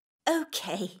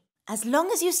 OK, as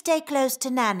long as you stay close to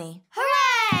Nanny.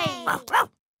 Hooray!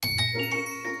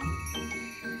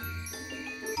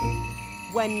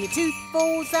 When your tooth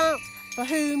falls out, for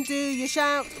whom do you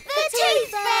shout? The Tooth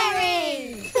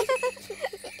Fairy!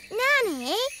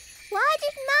 Nanny, why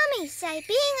did Mummy say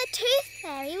being a tooth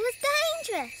fairy was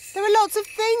dangerous? There are lots of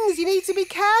things you need to be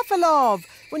careful of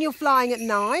when you're flying at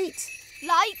night.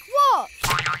 Like what?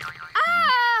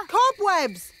 Ah!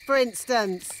 Cobwebs, for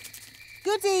instance.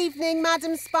 Good evening,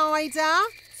 Madam Spider.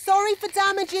 Sorry for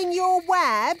damaging your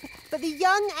web, but the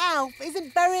young elf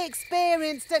isn't very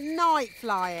experienced at night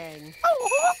flying.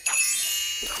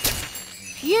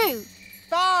 Phew.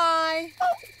 Bye.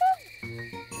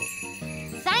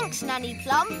 Thanks, Nanny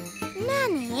Plum.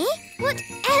 Nanny, what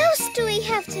else do we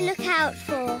have to look out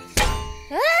for?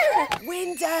 Ah!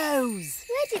 Windows.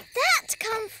 Where did that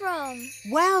come from?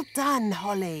 Well done,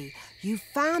 Holly. You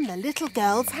found the little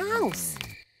girl's house.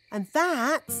 And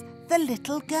that's the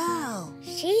little girl.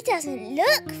 She doesn't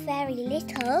look very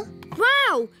little.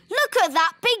 Wow, look at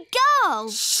that big girl.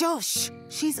 Shush!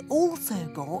 She's also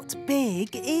got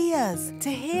big ears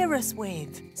to hear us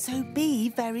with. So be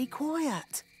very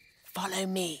quiet. Follow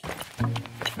me.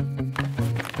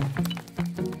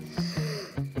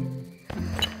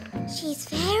 She's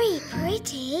very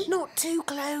pretty. Not too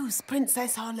close,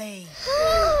 Princess Holly.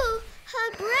 Oh,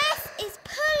 her breath is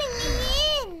pulling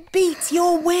me in. Beat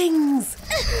your wings.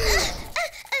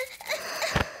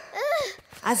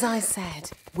 As I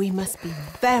said, we must be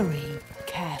very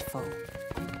careful.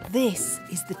 This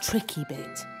is the tricky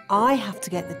bit. I have to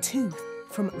get the tooth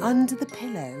from under the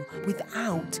pillow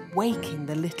without waking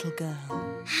the little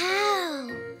girl. How?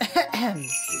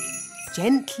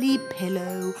 Gently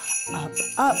pillow up,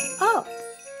 up, up.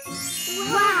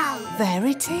 Wow! There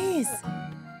it is.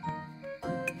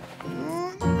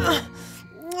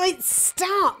 It's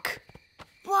stuck.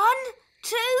 1,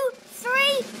 2, 3,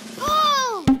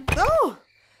 pull! Oh,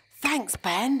 thanks,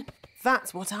 Ben.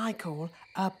 That's what I call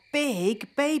a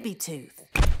big baby tooth.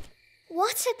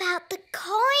 What about the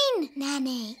coin,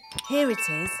 Nanny? Here it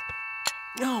is.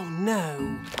 Oh,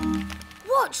 no.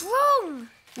 What's wrong?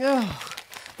 Oh,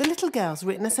 the little girl's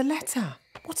written us a letter.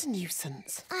 What a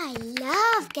nuisance. I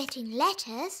love getting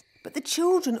letters. But the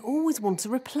children always want a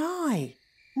reply.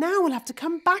 Now we'll have to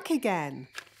come back again.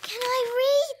 Can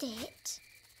I read it?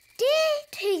 Dear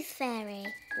Tooth Fairy,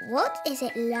 what is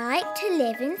it like to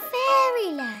live in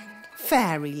fairyland?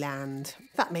 Fairyland.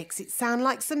 That makes it sound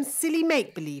like some silly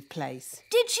make-believe place.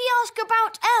 Did she ask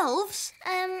about elves?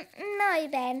 No,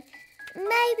 Ben.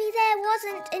 Maybe there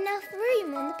wasn't enough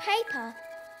room on the paper.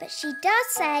 But she does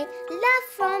say, love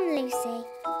from Lucy.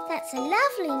 That's a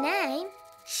lovely name.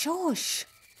 Shush.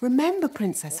 Remember,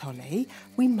 Princess Holly,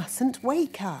 we mustn't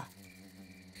wake her.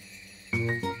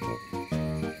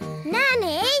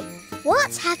 Nanny,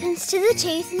 what happens to the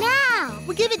tooth now?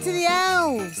 We give it to the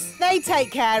elves. They take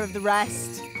care of the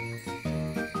rest.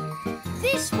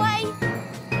 This way.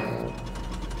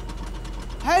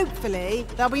 Hopefully,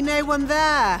 there'll be no one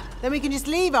there. Then we can just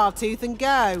leave our tooth and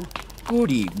go.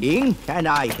 Good evening. Can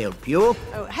I help you?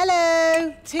 Oh,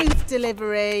 hello. Tooth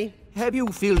delivery. Have you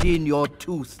filled in your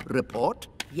tooth report?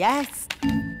 Yes.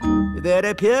 There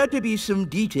appear to be some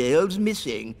details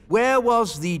missing. Where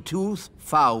was the tooth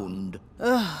found?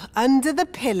 Under the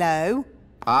pillow.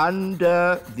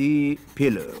 Under the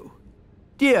pillow.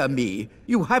 Dear me,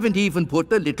 you haven't even put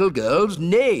the little girl's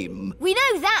name. We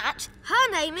know that.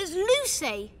 Her name is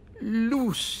Lucy.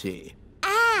 Lucy.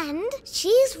 And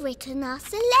she's written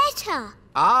us a letter.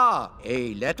 Ah,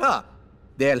 a letter.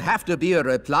 There'll have to be a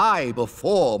reply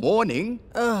before morning.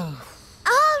 I'll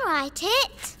write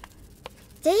it.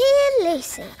 Dear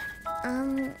Lucy,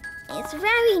 it's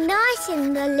very nice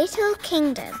in the little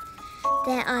kingdom.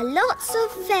 There are lots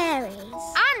of fairies.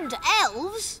 And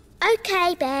elves.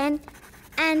 OK, Ben.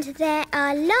 And there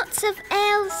are lots of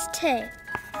elves too.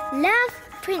 Love,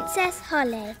 Princess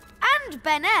Holly. And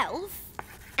Ben Elf.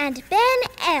 And Ben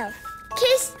Elf.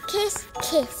 Kiss, kiss,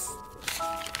 kiss.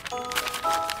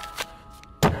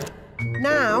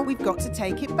 Now we've got to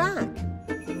take it back.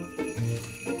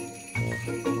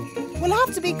 We'll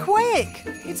have to be quick.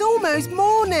 It's almost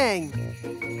morning.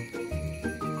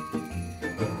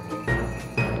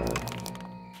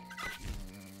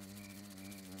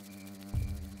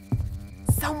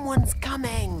 Someone's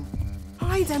coming.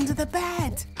 Hide under the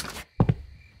bed.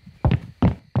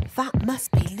 That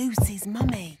must be Lucy's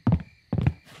mummy.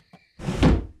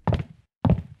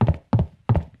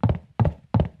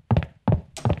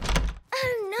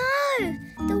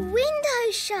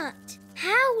 shut.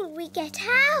 How will we get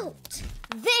out?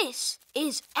 This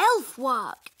is elf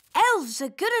work. Elves are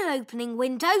good at opening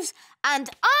windows, and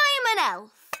I'm an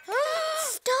elf.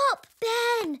 Stop,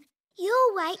 Ben.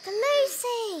 You'll wake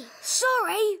Lucy.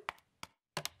 Sorry.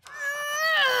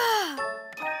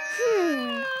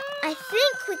 I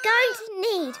think we're going to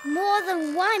need more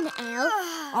than one elf.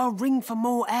 I'll ring for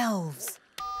more elves.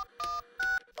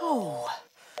 Oh,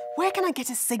 where can I get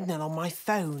a signal on my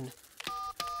phone?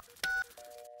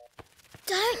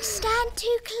 Don't stand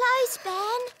too close,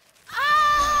 Ben.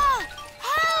 Help!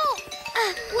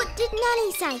 What did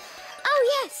Nanny say?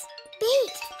 Oh, yes.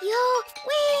 Beat your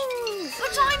wings.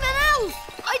 But I'm an elf.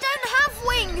 I don't have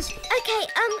wings. Okay,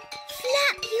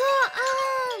 flap your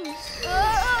arms.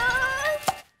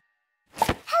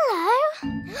 Hello.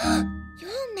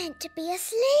 You're meant to be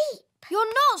asleep.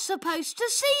 You're not supposed to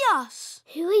see us.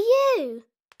 Who are you?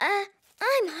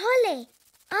 I'm Holly.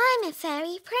 I'm a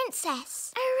fairy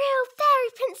princess. A real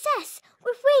fairy princess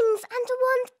with wings and a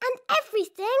wand and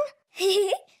everything?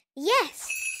 Yes.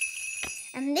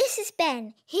 And this is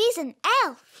Ben. He's an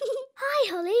elf. Hi,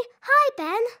 Holly. Hi,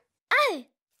 Ben. Oh,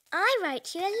 I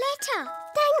wrote you a letter.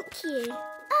 Thank you.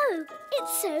 Oh,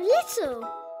 it's so little.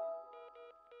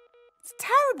 It's a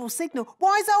terrible signal.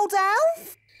 Wise old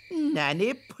elf?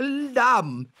 Nanny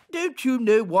Plum, don't you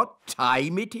know what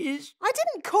time it is? I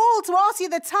didn't call to ask you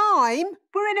the time.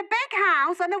 We're in a big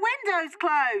house and the window's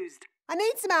closed. I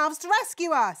need some elves to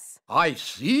rescue us. I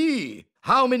see.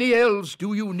 How many elves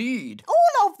do you need?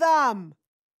 All of them.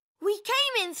 We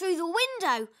came in through the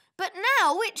window, but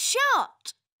now it's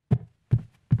shut.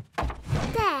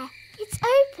 There, it's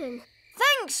open.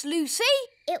 Thanks, Lucy.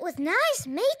 It was nice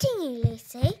meeting you,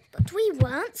 Lucy, but we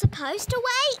weren't supposed to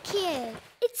wake you.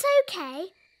 It's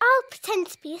okay. I'll pretend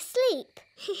to be asleep.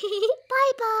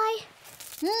 Bye-bye.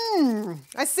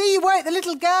 I see you woke the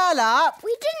little girl up.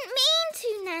 We didn't mean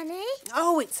to, Nanny.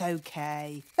 Oh, it's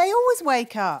okay. They always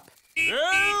wake up.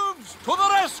 Elves to the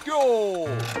rescue!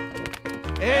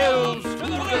 Elves to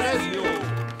the rescue!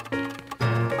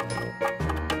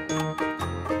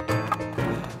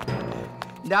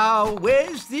 Now,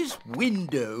 where's this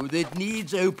window that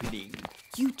needs opening?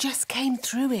 You just came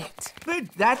through it.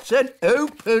 But that's an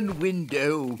open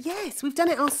window. Yes, we've done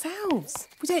it ourselves.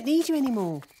 We don't need you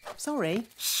anymore. Sorry.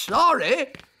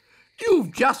 Sorry?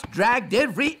 You've just dragged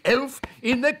every elf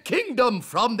in the kingdom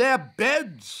from their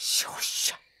beds.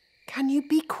 Shush. Can you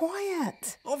be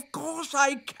quiet? Of course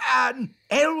I can.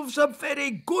 Elves are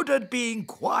very good at being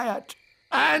quiet.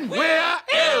 And we're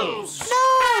elves!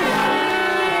 No!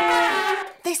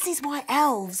 This is why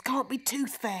elves can't be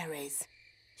tooth fairies.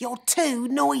 You're too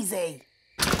noisy.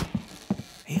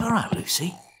 Are you all right,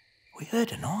 Lucy? We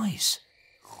heard a noise.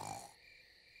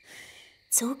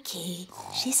 It's okay.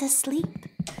 She's asleep.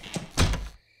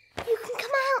 You can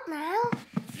come out now.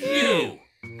 You!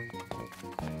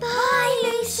 Bye,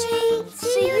 Lucy.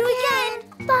 See you again.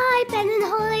 Bye, Ben and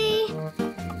Holly.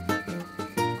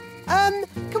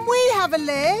 Can we have a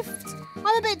lift?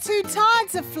 I'm a bit too tired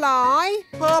to fly.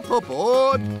 Hop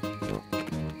aboard.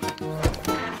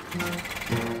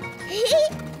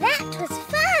 That was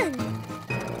fun.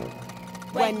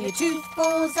 When your tooth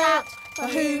falls out, for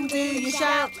whom do you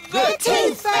shout? The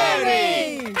Tooth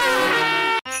Fairy!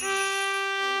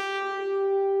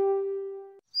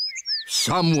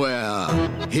 Somewhere,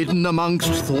 hidden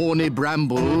amongst thorny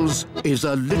brambles, is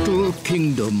a little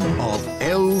kingdom of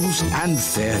elves and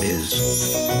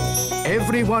fairies.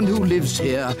 Everyone who lives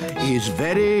here is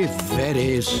very,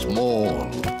 very small.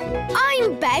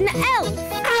 I'm Ben Elf.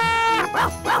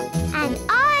 And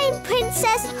I'm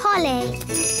Princess Holly.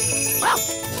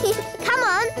 Come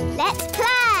on, let's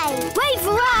play. Wait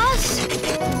for us.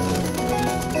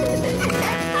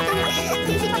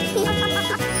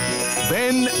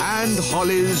 Ben and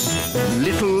Holly's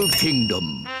Little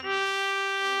Kingdom.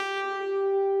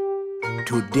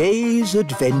 Today's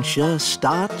adventure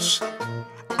starts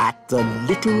at the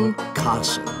little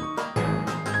castle.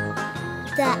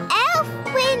 The elf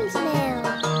windmill.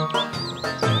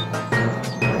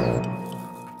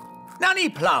 Nanny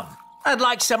Plum, I'd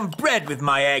like some bread with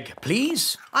my egg,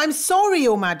 please. I'm sorry,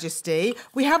 Your Majesty.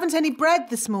 We haven't any bread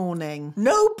this morning.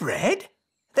 No bread?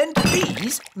 Then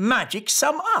please magic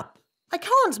some up. I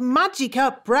can't magic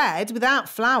up bread without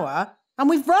flour, and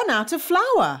we've run out of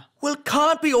flour. Well,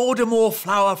 can't we order more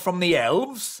flour from the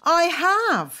elves? I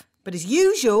have, but as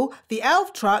usual, the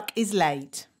elf truck is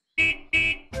late. Nanny,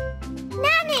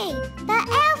 the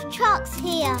elf truck's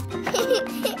here.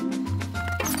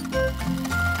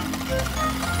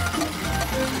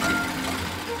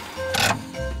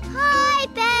 Hi,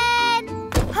 Ben.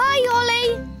 Hi,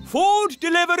 Ollie. Food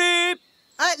delivery!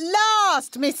 At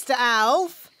last, Mr.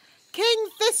 Elf. King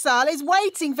Thistle is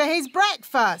waiting for his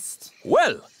breakfast.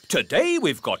 Well, today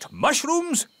we've got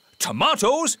mushrooms,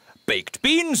 tomatoes, baked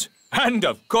beans, and,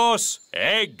 of course,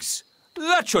 eggs.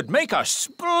 That should make a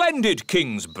splendid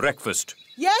king's breakfast.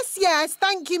 Yes,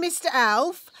 thank you, Mr.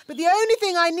 Elf. But the only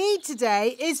thing I need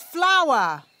today is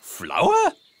flour.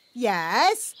 Flour?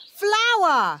 Yes,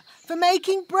 flour for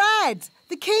making bread.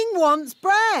 The king wants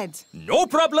bread. No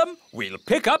problem. We'll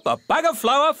pick up a bag of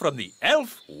flour from the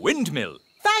elf windmill.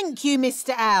 Thank you,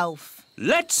 Mr. Elf.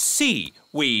 Let's see.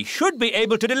 We should be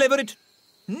able to deliver it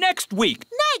next week.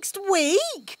 Next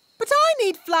week? But I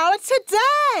need flour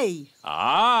today.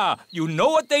 Ah, you know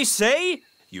what they say?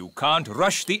 You can't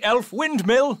rush the elf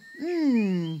windmill.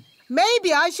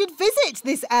 Maybe I should visit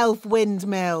this elf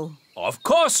windmill. Of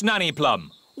course, Nanny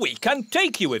Plum. We can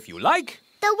take you if you like.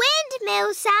 The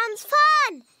windmill sounds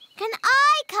fun. Can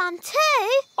I come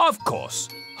too? Of course.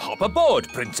 Hop aboard,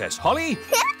 Princess Holly.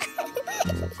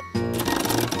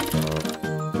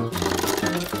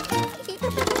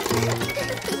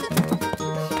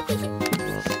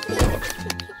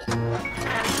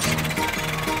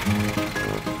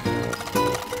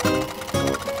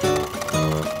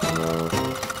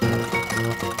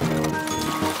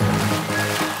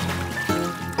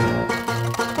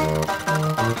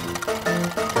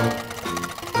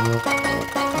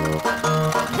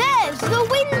 There's the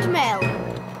windmill.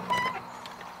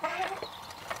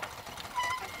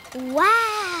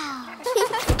 Wow.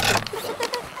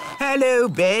 Hello,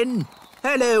 Ben.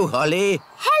 Hello, Holly.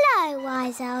 Hello,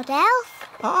 wise old elf.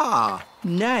 Ah,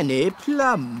 Nanny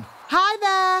Plum. Hi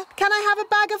there. Can I have a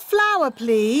bag of flour,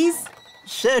 please?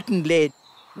 Certainly.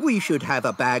 We should have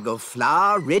a bag of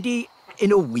flour ready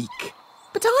in a week.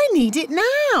 But I need it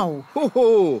now.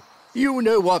 Ho! You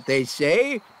know what they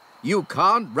say. You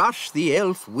can't rush the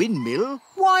elf windmill.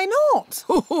 Why not?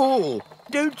 Ho!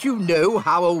 Don't you know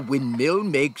how a windmill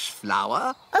makes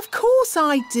flour? Of course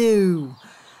I do.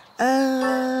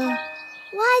 Wise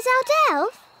old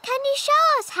elf, can you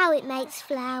show us how it makes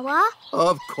flour?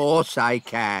 Of course I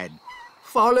can.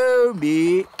 Follow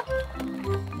me.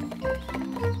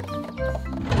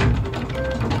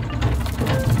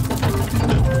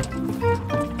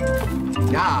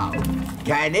 Now,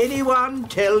 can anyone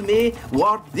tell me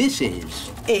what this is?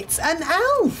 It's an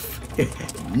elf.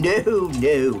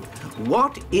 No.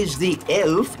 What is the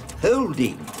elf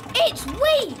holding? It's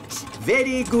wheat.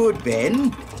 Very good,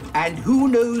 Ben. And who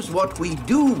knows what we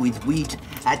do with wheat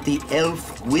at the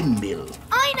elf windmill?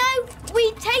 I know.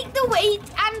 We take the wheat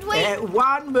and we...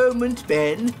 One moment,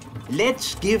 Ben.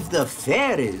 Let's give the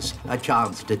fairies a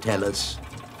chance to tell us.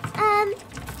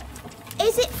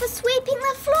 Is it for sweeping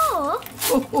the floor?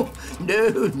 Oh,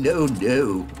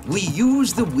 no. We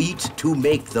use the wheat to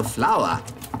make the flour.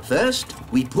 First,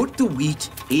 we put the wheat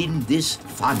in this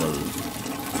funnel.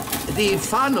 The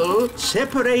funnel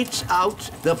separates out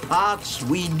the parts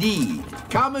we need.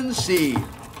 Come and see.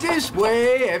 This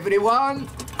way, everyone.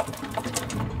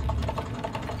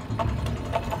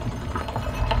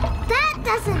 That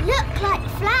doesn't look like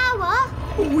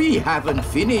flour. We haven't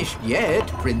finished yet,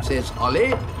 Princess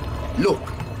Holly.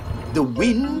 Look, the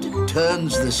wind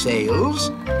turns the sails.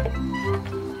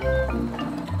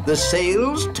 The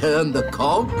sails turn the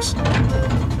cogs.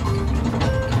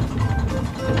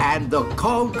 And the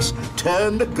cogs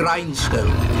turn the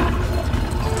grindstone.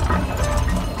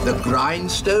 The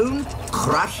grindstone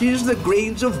crushes the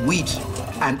grains of wheat,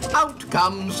 and out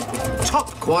comes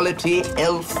top-quality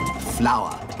elf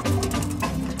flour.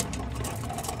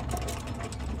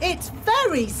 It's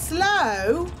very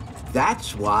slow.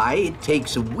 That's why it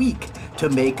takes a week to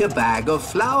make a bag of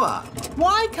flour.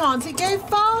 Why can't it go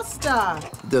faster?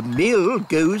 The mill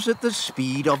goes at the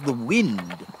speed of the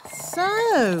wind.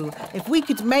 So, if we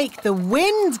could make the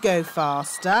wind go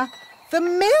faster, the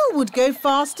mill would go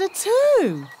faster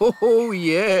too. Oh,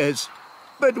 yes.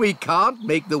 But we can't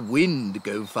make the wind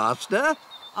go faster.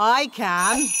 I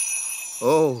can.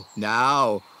 Oh,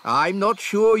 now, I'm not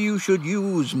sure you should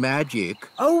use magic.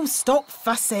 Oh, stop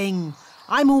fussing.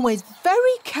 I'm always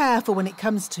very careful when it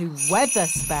comes to weather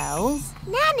spells.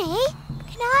 Nanny,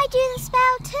 can I do the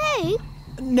spell too?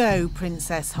 No,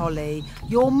 Princess Holly.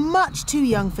 You're much too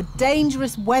young for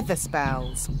dangerous weather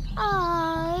spells.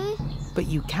 Oh. But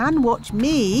you can watch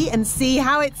me and see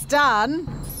how it's done.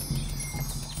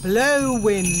 Blow,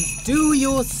 winds, do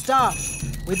your stuff.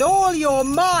 With all your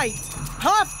might.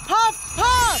 Puff, puff,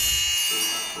 puff!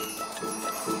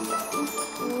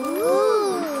 Ooh.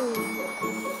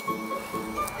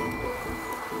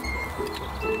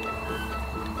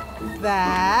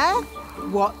 There.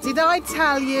 What did I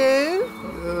tell you?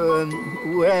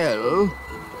 Well...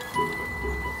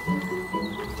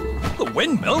 The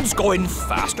windmill's going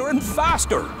faster and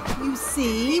faster. You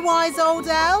see, wise old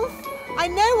elf? I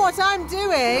know what I'm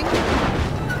doing.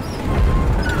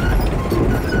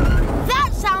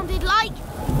 That sounded like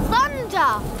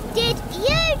thunder. Did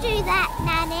you do that,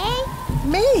 Nanny?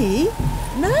 Me?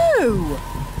 No.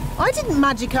 I didn't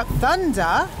magic up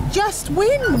thunder, just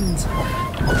wind.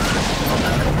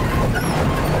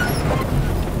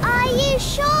 Are you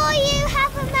sure you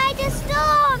haven't made a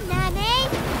storm, Nanny?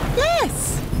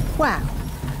 Yes. Well,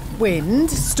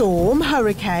 wind, storm,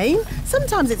 hurricane.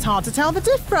 Sometimes it's hard to tell the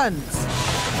difference.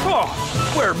 Oh,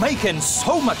 we're making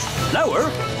so much flour,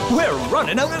 we're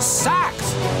running out of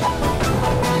sacks.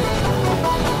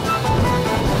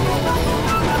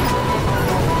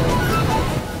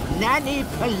 Nanny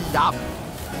Plum,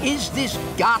 is this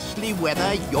ghastly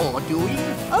weather you're doing?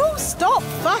 Oh, stop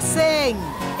fussing.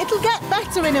 It'll get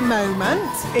better in a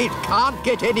moment. It can't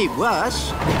get any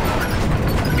worse.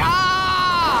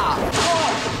 Ah!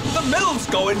 Oh, the mill's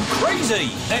going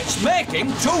crazy. It's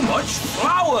making too much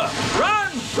flour.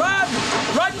 Run, run,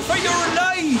 run for your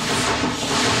lives.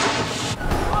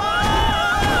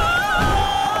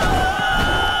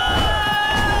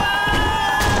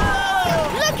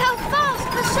 Look how fast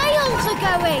the sails are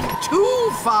going.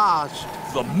 Too fast.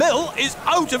 The mill is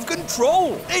out of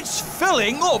control. It's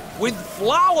filling up with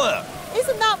flour.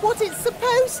 Isn't that what it's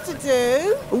supposed to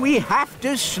do? We have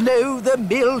to slow the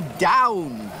mill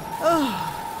down.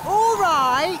 All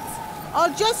right.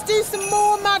 I'll just do some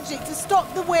more magic to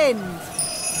stop the wind.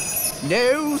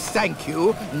 No, thank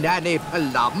you, Nanny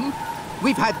Plum.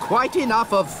 We've had quite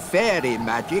enough of fairy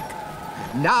magic.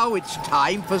 Now it's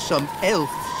time for some elf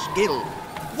skill.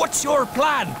 What's your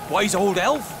plan, wise old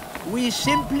elf? We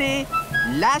simply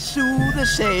lasso the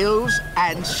sails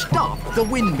and stop the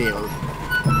windmill.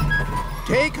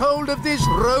 Take hold of this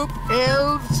rope,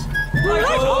 elves.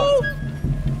 Righto!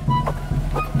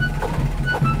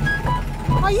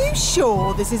 Are you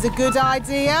sure this is a good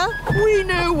idea? We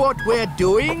know what we're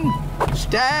doing.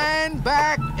 Stand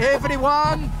back,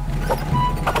 everyone.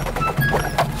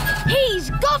 He's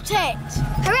got it!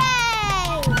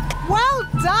 Hooray! Well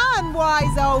done,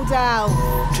 wise old elf.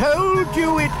 Told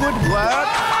you it would work.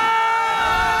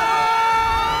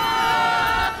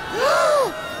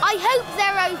 I hope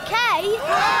they're okay.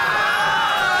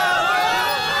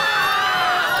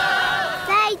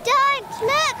 They don't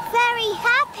look very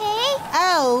happy.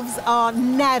 Elves are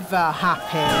never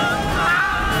happy.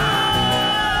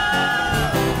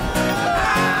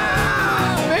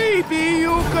 Maybe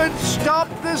you could stop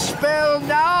the spell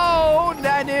now,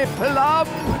 Nanny Plum.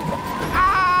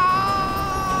 Ah!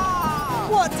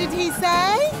 What did he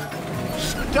say?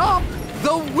 Stop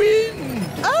the wind!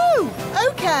 Oh,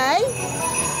 okay.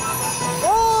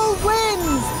 All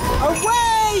winds,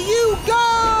 away you go!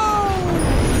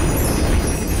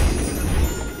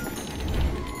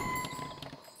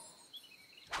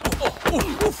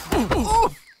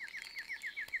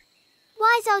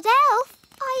 Wise old elf,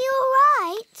 are you all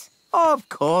right? Of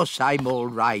course I'm all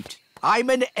right. I'm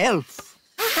an elf.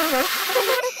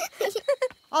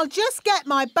 I'll just get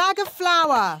my bag of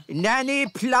flour. Nanny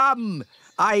Plum,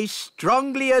 I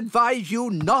strongly advise you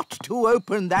not to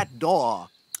open that door.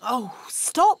 Oh,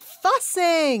 stop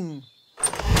fussing.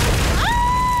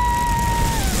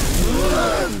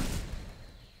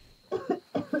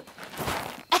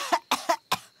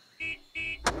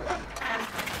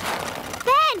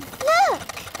 Ben, look!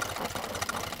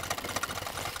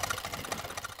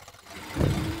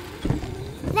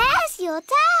 There's your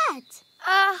dad.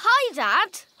 Hi,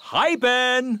 Dad. Hi,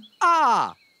 Ben.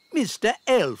 Ah, Mr.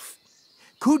 Elf.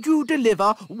 Could you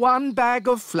deliver one bag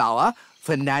of flour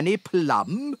for Nanny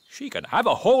Plum? She can have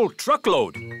a whole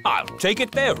truckload. I'll take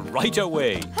it there right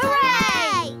away.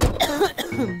 Hooray!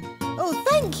 Oh,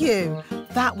 thank you.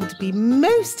 That would be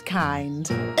most kind.